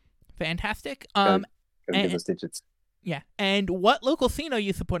Fingerguns9726. Fantastic. Give those digits. Yeah, and what local scene are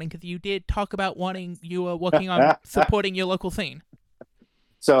you supporting? Because you did talk about you were working on supporting your local scene.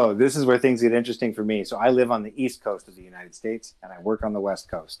 So this is where things get interesting for me. So I live on the East Coast of the United States, and I work on the West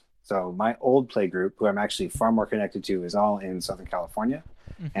Coast. So my old play group, who I'm actually far more connected to, is all in Southern California.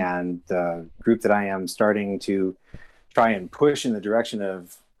 Mm-hmm. And the group that I am starting to try and push in the direction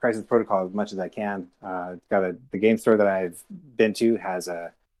of Crisis Protocol as much as I can. The game store that I've been to has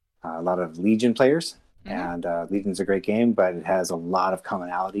a lot of Legion players. Mm-hmm. And Legion's a great game, but it has a lot of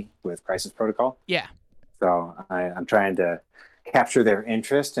commonality with Crisis Protocol. Yeah. So I'm trying to capture their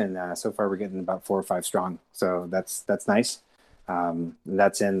interest. And so far, we're getting about 4 or 5 strong. So that's nice.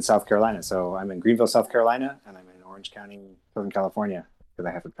 That's in South Carolina. So I'm in Greenville, South Carolina, and I'm in Orange County, Southern California, because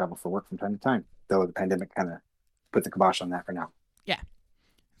I have to travel for work from time to time. Though the pandemic kind of put the kibosh on that for now. Yeah.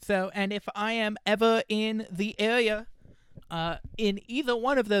 So, and if I am ever in the area, in either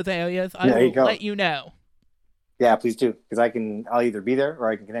one of those areas, I will let you know. Yeah, please do, because I'll either be there or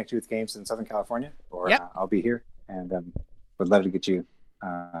I can connect you with games in Southern California, or I'll be here, and would love to get you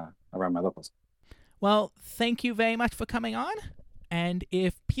around my locals. Well, thank you very much for coming on. And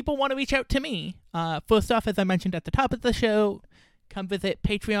if people want to reach out to me, first off, as I mentioned at the top of the show, come visit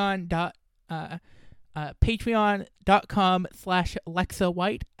patreon.com/Lexa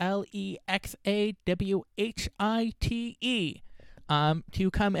White, LEXAWHITE,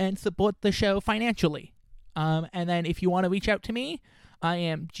 to come and support the show financially. And then if you want to reach out to me, I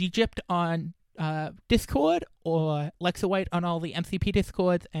am ggypt on Discord, or Lexa White on all the MCP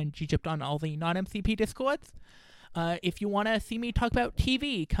Discords, and ggypt on all the non-MCP Discords. If you want to see me talk about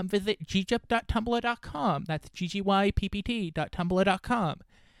TV, come visit ggypt.tumblr.com. That's ggyyppt.tumblr.com.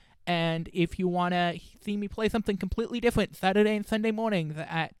 And if you want to see me play something completely different Saturday and Sunday mornings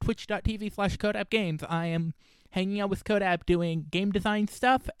at twitch.tv/CodeAppGames, I am hanging out with CodeApp doing game design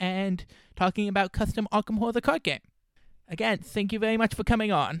stuff and talking about custom Arkham Horror the card game. Again, thank you very much for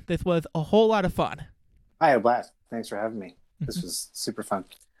coming on. This was a whole lot of fun. I had a blast. Thanks for having me. This was super fun.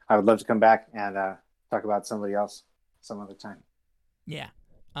 I would love to come back and talk about somebody else some other time. Yeah.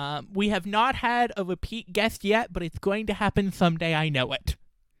 We have not had a repeat guest yet, but it's going to happen someday. I know it.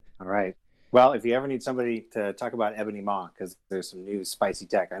 All right. Well, if you ever need somebody to talk about Ebony Maw, because there's some new spicy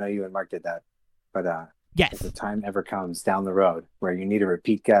tech. I know you and Mark did that. But yes, if the time ever comes down the road where you need a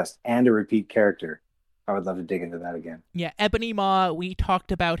repeat guest and a repeat character, I would love to dig into that again. Yeah, Ebony Maw, we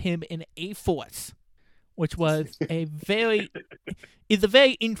talked about him in A-Force, which was a very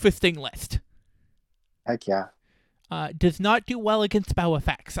interesting list. Heck yeah. Does not do well against spell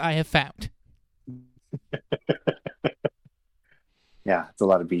effects, I have found. Yeah, it's a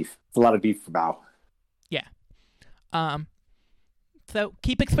lot of beef. It's a lot of beef for Bao. Yeah. So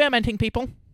keep experimenting, people.